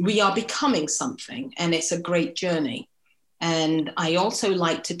 We are becoming something, and it's a great journey. And I also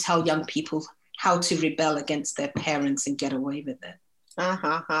like to tell young people how to rebel against their parents and get away with it.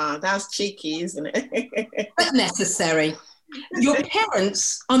 That's cheeky, isn't it? But necessary. Your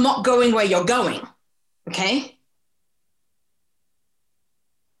parents are not going where you're going, okay?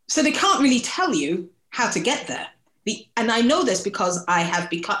 So they can't really tell you how to get there. And I know this because I've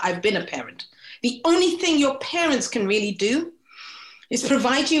been a parent. The only thing your parents can really do is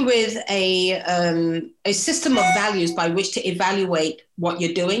provide you with a system of values by which to evaluate what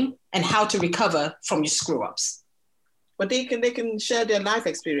you're doing and how to recover from your screw-ups. But they can share their life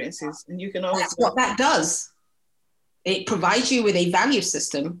experiences, and you can always. That's what that does. It provides you with a value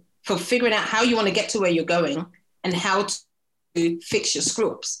system for figuring out how you want to get to where you're going and how to fix your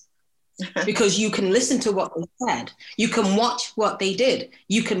screw-ups. Because you can listen to what they said. You can watch what they did.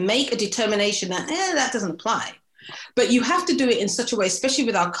 You can make a determination that, that doesn't apply. But you have to do it in such a way, especially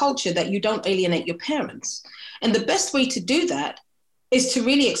with our culture, that you don't alienate your parents. And the best way to do that is to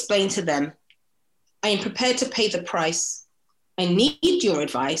really explain to them, I am prepared to pay the price. I need your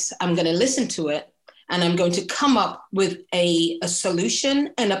advice. I'm going to listen to it. And I'm going to come up with a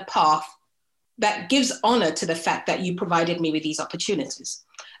solution and a path that gives honor to the fact that you provided me with these opportunities.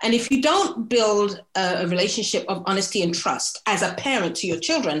 And if you don't build a relationship of honesty and trust as a parent to your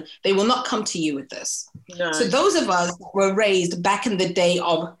children, they will not come to you with this. No. So those of us who were raised back in the day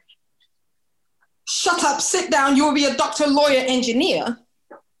of shut up, sit down, you will be a doctor, lawyer, engineer,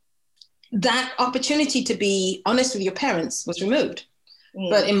 that opportunity to be honest with your parents was removed.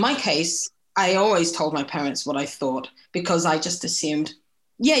 But in my case, I always told my parents what I thought because I just assumed,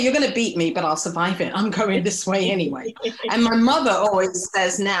 yeah, you're going to beat me, but I'll survive it. I'm going this way anyway. And my mother always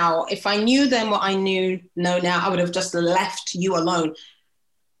says now, if I knew then what I know now, I would have just left you alone.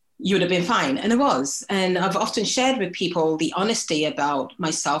 You would have been fine. And it was. And I've often shared with people the honesty about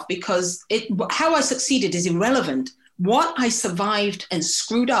myself because how I succeeded is irrelevant. What I survived and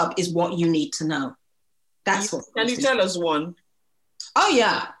screwed up is what you need to know. That's what. Can you tell us one? Oh,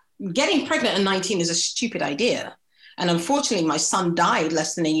 yeah. Getting pregnant at 19 is a stupid idea. And unfortunately, my son died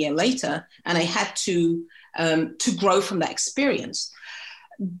less than a year later, and I had to grow from that experience.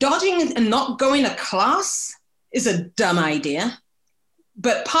 Dodging and not going to class is a dumb idea,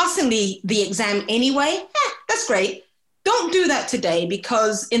 but passing the exam anyway, that's great. Don't do that today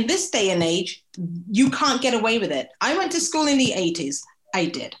because in this day and age, you can't get away with it. I went to school in the 80s. I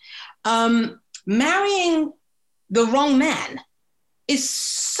did. Marrying the wrong man is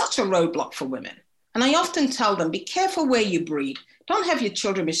such a roadblock for women. And I often tell them, be careful where you breed. Don't have your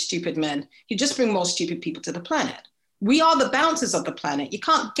children with stupid men. You just bring more stupid people to the planet. We are the bouncers of the planet. You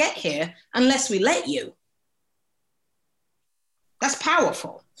can't get here unless we let you. That's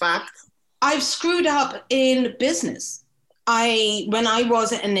powerful. Fact. I've screwed up in business. When I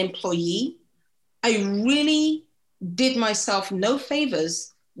was an employee, I really did myself no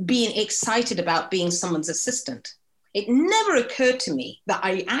favors being excited about being someone's assistant. It never occurred to me that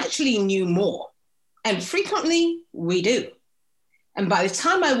I actually knew more. And frequently we do. And by the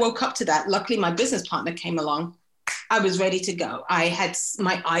time I woke up to that, luckily my business partner came along. I was ready to go.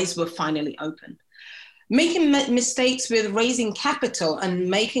 My eyes were finally open. Making mistakes with raising capital and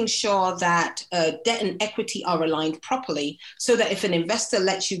making sure that debt and equity are aligned properly so that if an investor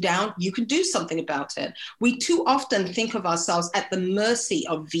lets you down, you can do something about it. We too often think of ourselves at the mercy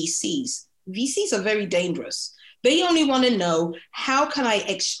of VCs. VCs are very dangerous. They only want to know, how can I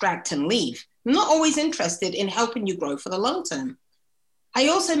extract and leave? I'm not always interested in helping you grow for the long term. I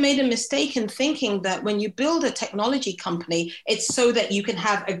also made a mistake in thinking that when you build a technology company, it's so that you can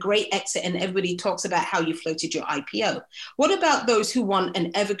have a great exit and everybody talks about how you floated your IPO. What about those who want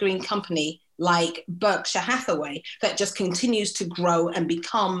an evergreen company like Berkshire Hathaway that just continues to grow and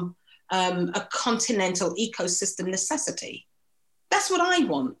become a continental ecosystem necessity? That's what I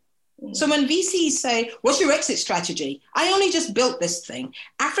want. So when VCs say, what's your exit strategy? I only just built this thing.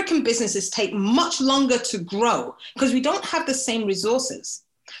 African businesses take much longer to grow because we don't have the same resources.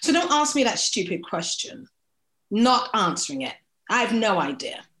 So don't ask me that stupid question. Not answering it. I have no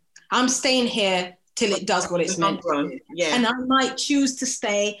idea. I'm staying here till it does what it's meant to do. Yeah. And I might choose to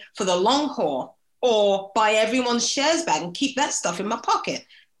stay for the long haul or buy everyone's shares back and keep that stuff in my pocket.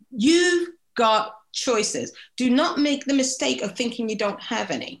 You've got choices. Do not make the mistake of thinking you don't have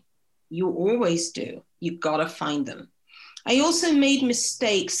any. You always do. You've got to find them. I also made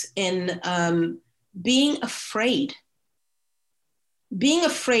mistakes in being afraid. Being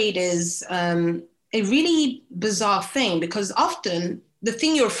afraid is a really bizarre thing because often the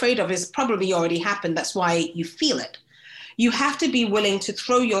thing you're afraid of is probably already happened. That's why you feel it. You have to be willing to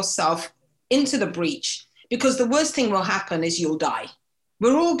throw yourself into the breach because the worst thing will happen is you'll die.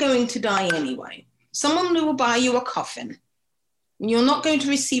 We're all going to die anyway. Someone will buy you a coffin. You're not going to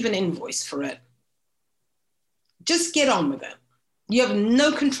receive an invoice for it. Just get on with it. You have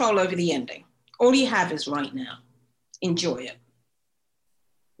no control over the ending. All you have is right now. Enjoy it.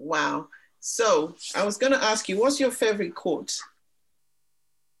 Wow. So I was going to ask you, what's your favorite quote?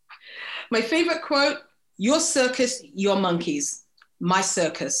 My favorite quote, your circus, your monkeys. My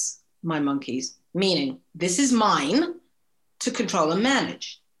circus, my monkeys. Meaning, this is mine to control and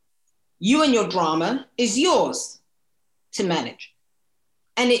manage. You and your drama is yours to manage.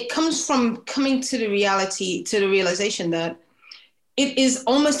 And it comes from coming to the reality, to the realization that it is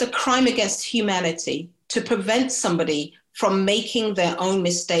almost a crime against humanity to prevent somebody from making their own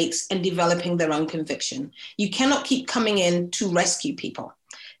mistakes and developing their own conviction. You cannot keep coming in to rescue people.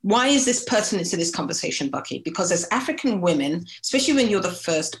 Why is this pertinent to this conversation, Bucky? Because as African women, especially when you're the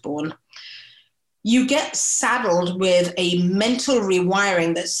firstborn, you get saddled with a mental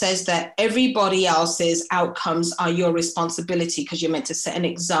rewiring that says that everybody else's outcomes are your responsibility because you're meant to set an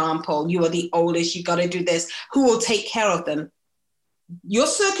example. You are the oldest, you got to do this. Who will take care of them? Your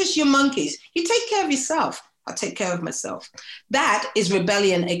circus, your monkeys. You take care of yourself. I'll take care of myself. That is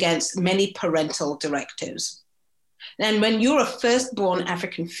rebellion against many parental directives. And when you're a firstborn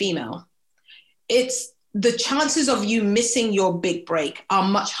African female, it's the chances of you missing your big break are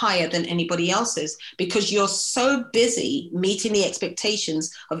much higher than anybody else's, because you're so busy meeting the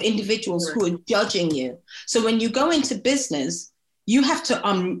expectations of individuals who are judging you. So when you go into business, you have to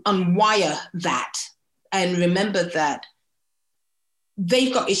unwire that and remember that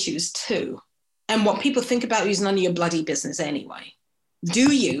they've got issues too. And what people think about you is none of your bloody business anyway.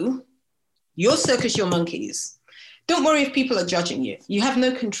 Do you? Your circus, your monkeys. Don't worry if people are judging you. You have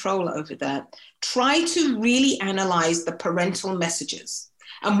no control over that. Try to really analyze the parental messages.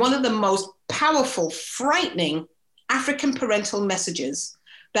 And one of the most powerful, frightening African parental messages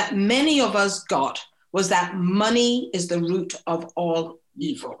that many of us got was that money is the root of all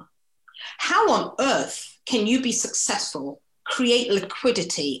evil. How on earth can you be successful, create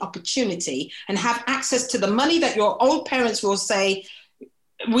liquidity, opportunity, and have access to the money that your old parents will say,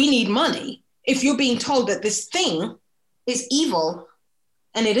 we need money, if you're being told that this thing is evil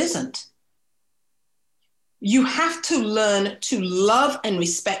and it isn't? You have to learn to love and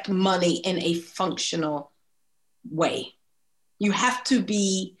respect money in a functional way. You have to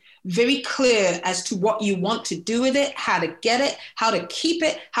be very clear as to what you want to do with it, how to get it, how to keep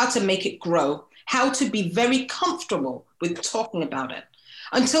it, how to make it grow, how to be very comfortable with talking about it.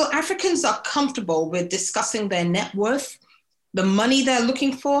 Until Africans are comfortable with discussing their net worth, the money they're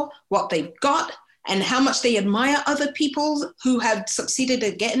looking for, what they've got, and how much they admire other people who have succeeded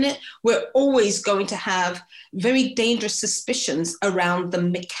at getting it, we're always going to have very dangerous suspicions around the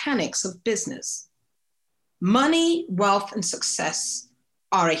mechanics of business. Money, wealth, and success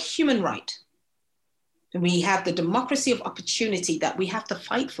are a human right. And we have the democracy of opportunity that we have to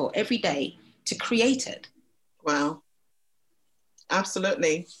fight for every day to create it. Wow.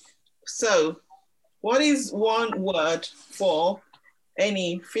 Absolutely. So, what is one word for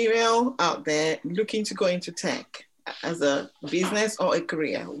any female out there looking to go into tech as a business or a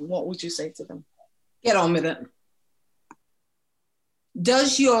career? What would you say to them? Get on with it.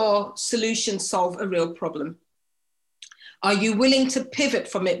 Does your solution solve a real problem? Are you willing to pivot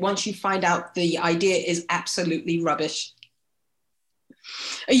from it once you find out the idea is absolutely rubbish?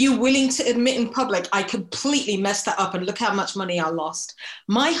 Are you willing to admit in public, I completely messed that up and look how much money I lost?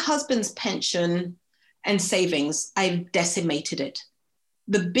 My husband's pension and savings, I've decimated it.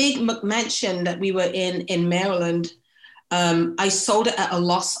 The big McMansion that we were in Maryland, I sold it at a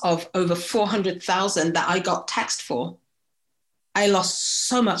loss of over $400,000 that I got taxed for. I lost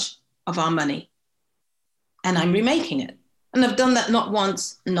so much of our money and I'm remaking it. And I've done that not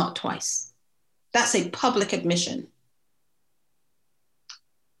once, not twice. That's a public admission.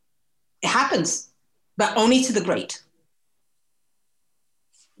 It happens, but only to the great.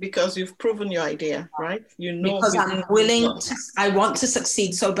 Because you've proven your idea, right? You know. Because I'm willing to, I want to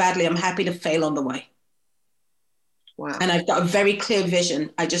succeed so badly, I'm happy to fail on the way. Wow. And I've got a very clear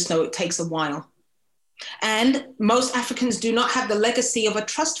vision. I just know it takes a while. And most Africans do not have the legacy of a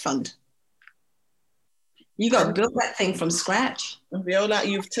trust fund. You got to build that thing from scratch. Viola,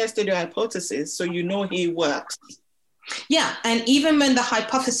 you've tested your hypothesis, so you know it works. Yeah, and even when the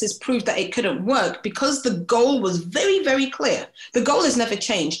hypothesis proved that it couldn't work, because the goal was very, very clear. The goal has never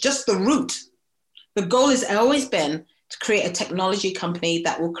changed, just the route. The goal has always been to create a technology company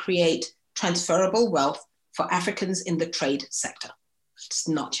that will create transferable wealth for Africans in the trade sector. It's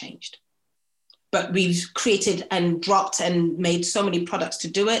not changed. But we've created and dropped and made so many products to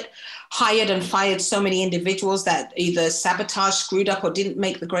do it, hired and fired so many individuals that either sabotaged, screwed up, or didn't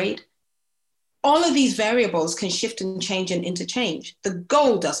make the grade. All of these variables can shift and change and interchange. The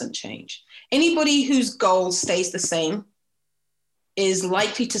goal doesn't change. Anybody whose goal stays the same is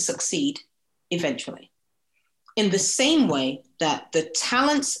likely to succeed eventually. In the same way that the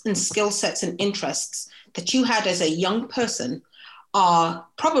talents and skill sets and interests that you had as a young person are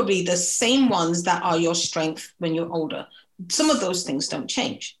probably the same ones that are your strength when you're older. Some of those things don't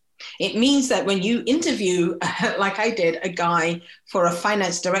change. It means that when you interview, like I did, a guy for a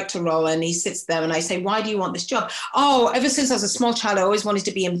finance director role, and he sits there and I say, why do you want this job? Oh, ever since I was a small child, I always wanted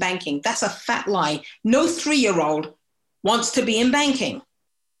to be in banking. That's a fat lie. No 3-year-old wants to be in banking.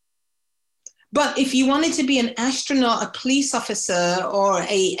 But if you wanted to be an astronaut, a police officer, or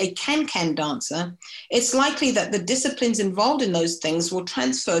a can-can dancer, it's likely that the disciplines involved in those things will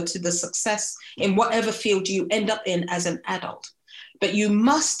transfer to the success in whatever field you end up in as an adult. But you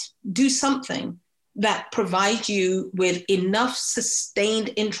must do something that provides you with enough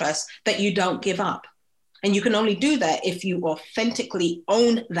sustained interest that you don't give up. And you can only do that if you authentically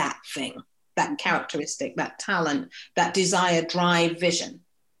own that thing, that characteristic, that talent, that desire, drive, vision.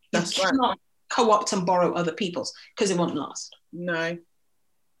 That's you cannot co-opt and borrow other people's, because it won't last. No.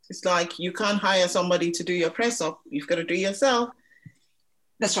 It's like you can't hire somebody to do your press up. You've got to do it yourself.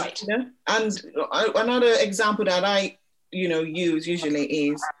 That's right. Yeah. And another example that I, use usually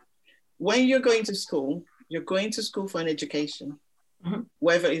is when you're going to school for an education,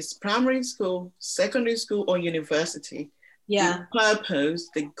 whether it's primary school, secondary school, or university. Yeah. The purpose,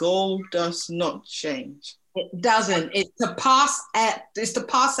 the goal does not change. It doesn't. It's to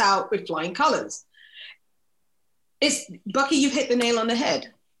pass out with flying colors. Bucky, you've hit the nail on the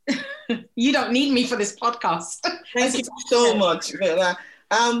head. You don't need me for this podcast. Thank you so much, Viola.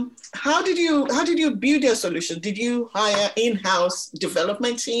 How did you build your solution? Did you hire in-house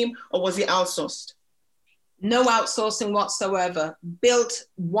development team, or was it outsourced? No outsourcing whatsoever. Built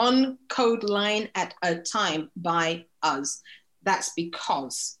one code line at a time by us. That's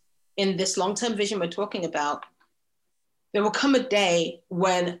because in this long-term vision we're talking about, there will come a day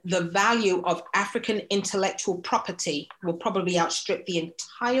when the value of African intellectual property will probably outstrip the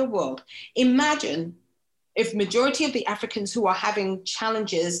entire world. Imagine if majority of the Africans who are having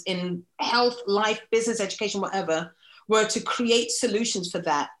challenges in health, life, business, education, whatever, were to create solutions for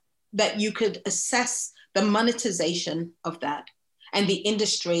that you could assess the monetization of that and the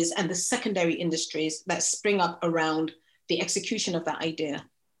industries and the secondary industries that spring up around the execution of that idea.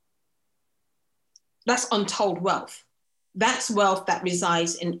 That's untold wealth. That's wealth that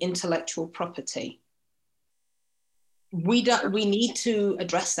resides in intellectual property. We need to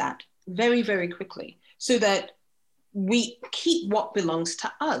address that very, very quickly so that we keep what belongs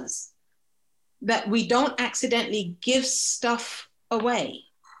to us, that we don't accidentally give stuff away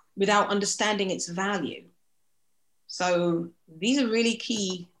without understanding its value. So these are really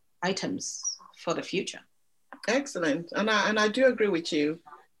key items for the future. Excellent. And I do agree with you.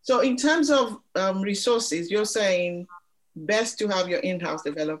 So in terms of resources, you're saying best to have your in-house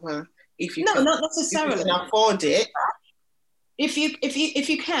developer if you can, not necessarily. If you can afford it. If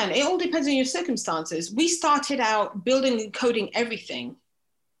you can, it all depends on your circumstances. We started out building and coding everything,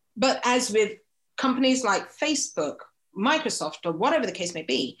 but as with companies like Facebook, Microsoft, or whatever the case may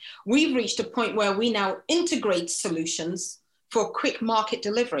be, we've reached a point where we now integrate solutions for quick market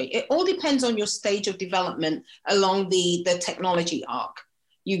delivery. It all depends on your stage of development along the technology arc.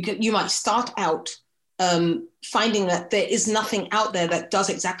 You might start out finding that there is nothing out there that does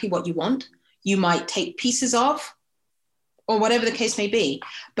exactly what you want. You might take pieces of, or whatever the case may be.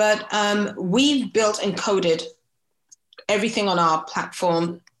 But we've built and coded everything on our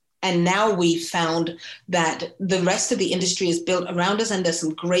platform. And now we've found that the rest of the industry is built around us, and there's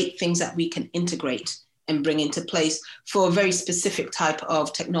some great things that we can integrate and bring into place for a very specific type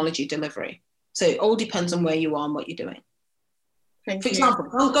of technology delivery. So it all depends on where you are and what you're doing. For example,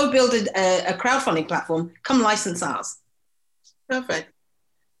 don't go build a crowdfunding platform, come license ours. Perfect.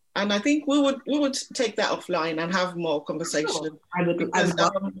 And I think we would take that offline and have more conversation.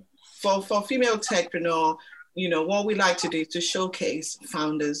 Sure. For female techpreneur, what we like to do is to showcase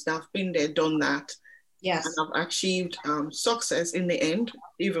founders that have been there, done that, yes, and have achieved success in the end,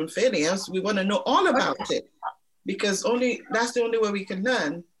 even failures. We want to know all about it, because that's the only way we can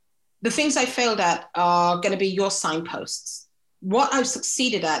learn. The things I failed at are going to be your signposts. What I've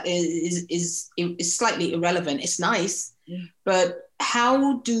succeeded at is slightly irrelevant. It's nice, but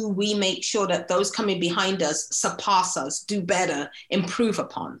how do we make sure that those coming behind us surpass us, do better, improve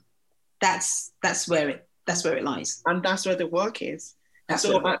upon? That's where it lies. And that's where the work is.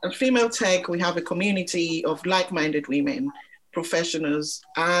 So at Female Tech, we have a community of like-minded women, professionals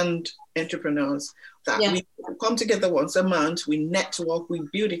and entrepreneurs that we come together once a month, we network, we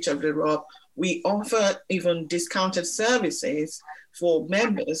build each other up, we offer even discounted services for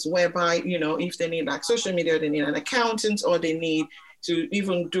members whereby, if they need like social media, they need an accountant, or they need to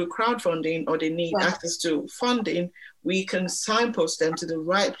even do crowdfunding, or they need access to funding, we can signpost them to the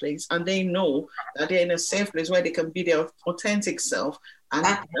right place, and they know that they're in a safe place where they can be their authentic self and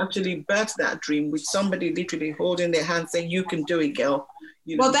actually birth that dream with somebody literally holding their hand saying, you can do it, girl.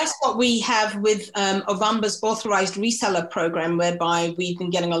 Well, that's what we have with Ovamba's authorized reseller program, whereby we've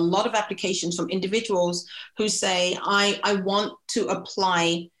been getting a lot of applications from individuals who say, I want to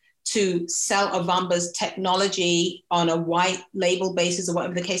apply to sell Ovamba's technology on a white label basis, or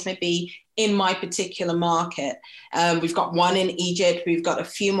whatever the case may be, in my particular market. We've got one in Egypt. We've got a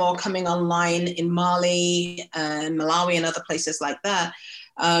few more coming online in Mali and Malawi and other places like that.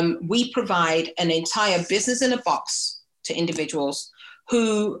 We provide an entire business in a box to individuals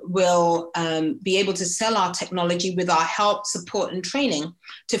who will be able to sell our technology with our help, support, and training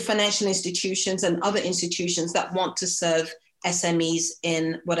to financial institutions and other institutions that want to serve SMEs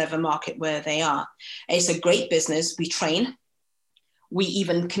in whatever market where they are. It's a great business. We train. We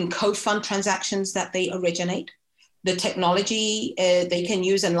even can co-fund transactions that they originate. the technology they can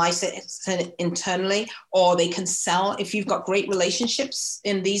use and license it internally, or they can sell. If you've got great relationships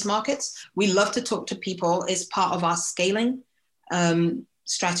in these markets, we love to talk to people as part of our scaling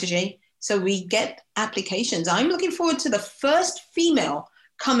strategy. So we get applications. I'm looking forward to the first female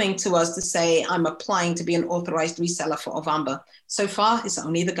coming to us to say, I'm applying to be an authorized reseller for Ovamba. So far, it's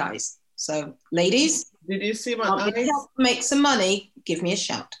only the guys. So ladies, did you see my want me to help make some money, give me a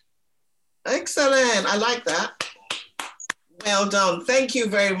shout. Excellent. I like that. Well done. Thank you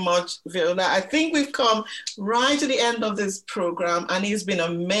very much, Viola. I think we've come right to the end of this program, and it's been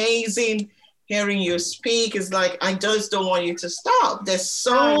amazing hearing you speak. It's like, I just don't want you to stop. There's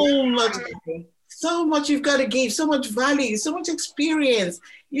so much you've got to give, so much value, so much experience,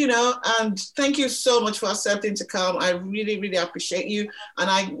 you know, and thank you so much for accepting to come. I really, really appreciate you. And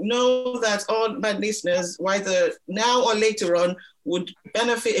I know that all my listeners, whether now or later on, would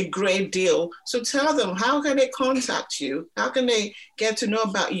benefit a great deal. So tell them, how can they contact you? How can they get to know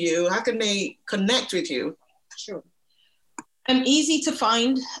about you? How can they connect with you? Sure. I'm easy to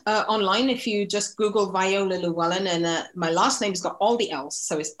find online if you just Google Viola Llewellyn, and my last name's got all the L's,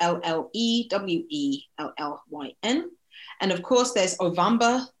 so it's Llewellyn. And of course, there's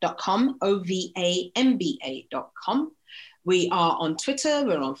ovamba.com, OVAMBA.com. We are on Twitter,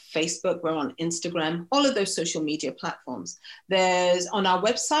 we're on Facebook, we're on Instagram, all of those social media platforms. There's on our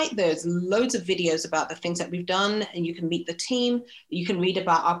website, there's loads of videos about the things that we've done, and you can meet the team. You can read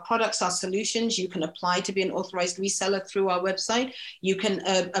about our products, our solutions. You can apply to be an authorized reseller through our website. You can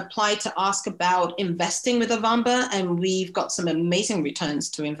apply to ask about investing with Ovamba, and we've got some amazing returns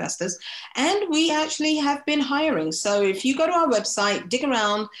to investors. And we actually have been hiring. So if you go to our website, dig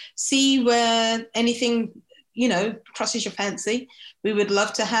around, see where anything crosses your fancy, we would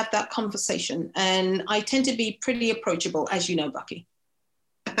love to have that conversation. And I tend to be pretty approachable, as you know, Bucky.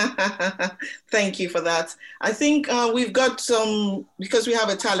 Thank you for that. I think we've got some, because we have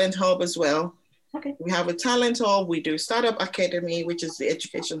a talent hub as well. Okay. We have a talent hub, we do Startup Academy, which is the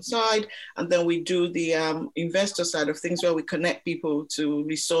education side, and then we do the investor side of things where we connect people to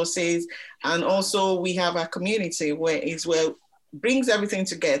resources. And also we have our community where brings everything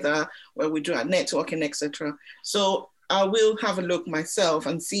together, where we do our networking, etc. So I will have a look myself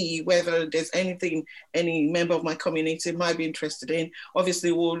and see whether there's anything any member of my community might be interested in.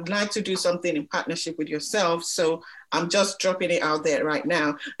 Obviously, we would like to do something in partnership with yourself. So I'm just dropping it out there right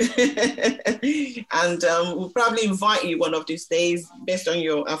now. And we'll probably invite you one of these days based on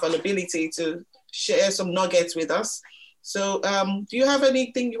your availability to share some nuggets with us. So do you have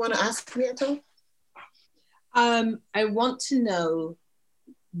anything you want to ask me at all? I want to know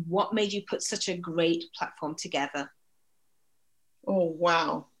what made you put such a great platform together. Oh,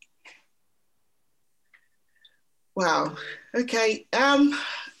 wow. Wow. Okay.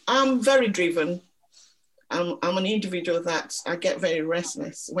 I'm very driven. I'm an individual that I get very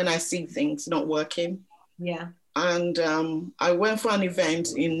restless when I see things not working. Yeah. And I went for an event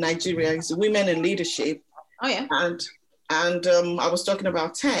in Nigeria. It's Women in Leadership. Oh, yeah. And I was talking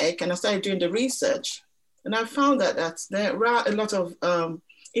about tech, and I started doing the research. And I found that there are a lot of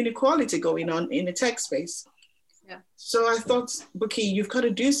inequality going on in the tech space. Yeah. So I thought, Buki, you've got to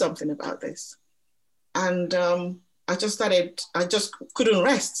do something about this. And I just couldn't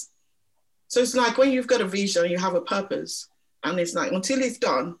rest. So it's like when you've got a vision, you have a purpose. And it's like, until it's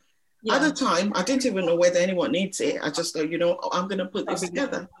done, at the time, I didn't even know whether anyone needs it. I just thought, I'm going to put this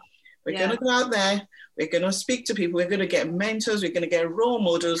together. We're going to go out there. We're going to speak to people. We're going to get mentors. We're going to get role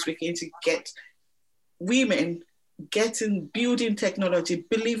models. We're going to get women building technology,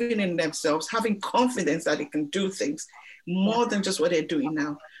 believing in themselves, having confidence that they can do things more than just what they're doing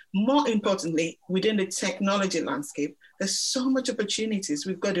now. More importantly, within the technology landscape, there's so much opportunities.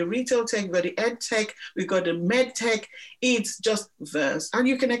 We've got the retail tech, we've got the ed tech, we've got the med tech. It's just verse. And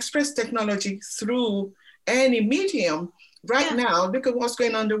you can express technology through any medium. Right now, look at what's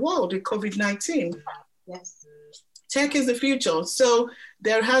going on in the world with COVID-19. Yes. Tech is the future. So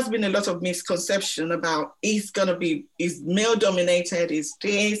there has been a lot of misconception about it's male dominated, it's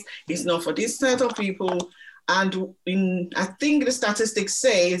this, it's not for this set of people. And I think the statistics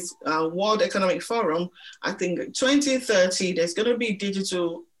says World Economic Forum, I think 2030, there's going to be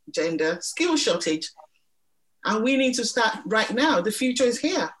digital gender skill shortage. And we need to start right now. The future is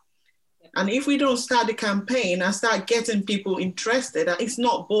here. And if we don't start the campaign and start getting people interested, it's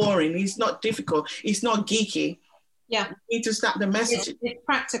not boring, it's not difficult, it's not geeky. Yeah. We need to start the message. It's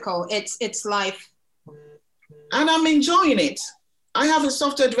practical, it's life. And I'm enjoying it. I have a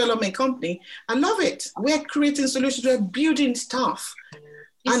software development company. I love it. We're creating solutions, we're building stuff.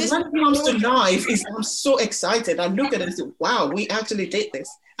 And when it comes to life, I'm so excited. I look at it and say, wow, we actually did this.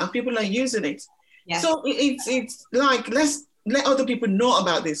 And people are using it. Yes. So it's like, let's let other people know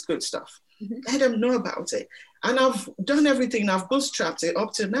about this good stuff. Let them know about it. And I've done everything. I've bootstrapped it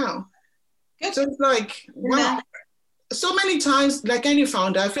up to now. Good. So it's like, wow. So many times, like any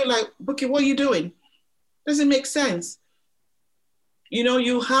founder, I feel like, okay, what are you doing? Doesn't make sense. You know,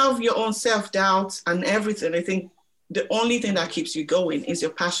 you have your own self-doubt and everything. I think the only thing that keeps you going is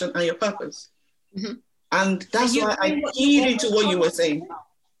your passion and your purpose. And that's why I keyed into what you were saying.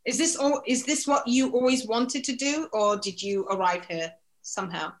 Is this what you always wanted to do, or did you arrive here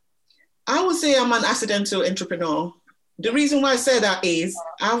somehow? I would say I'm an accidental entrepreneur. The reason why I say that is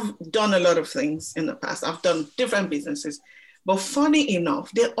I've done a lot of things in the past. I've done different businesses, but funny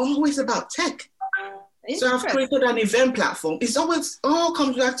enough, they're always about tech. So I've created an event platform. It's always all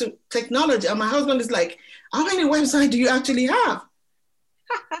comes back to technology. And my husband is like, how many websites do you actually have?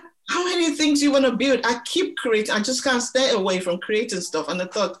 How many things you want to build? I keep creating. I just can't stay away from creating stuff. And I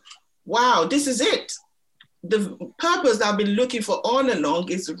thought, wow, this is it. The purpose that I've been looking for all along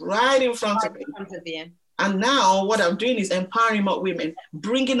is right in front of me. And now what I'm doing is empowering more women,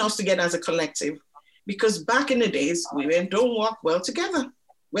 bringing us together as a collective. Because back in the days, women don't work well together.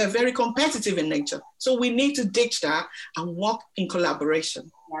 We're very competitive in nature. So we need to ditch that and work in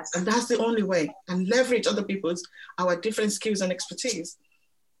collaboration. Yes. And that's the only way. And leverage other people's, our different skills and expertise.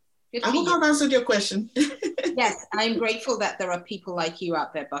 I hope I've answered your question. Yes, I'm grateful that there are people like you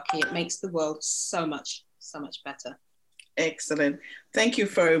out there, Bucky. It makes the world so much better. Excellent. Thank you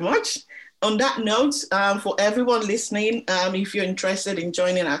very much. On that note, for everyone listening, if you're interested in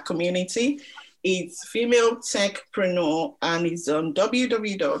joining our community, it's Female Techpreneur, and it's on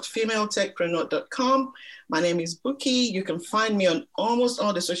www.femaletechpreneur.com. My name is Buki. You can find me on almost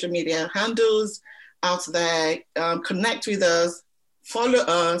all the social media handles out there. Connect with us, follow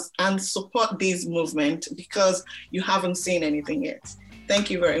us, and support this movement because you haven't seen anything yet. Thank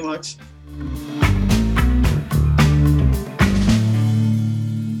you very much.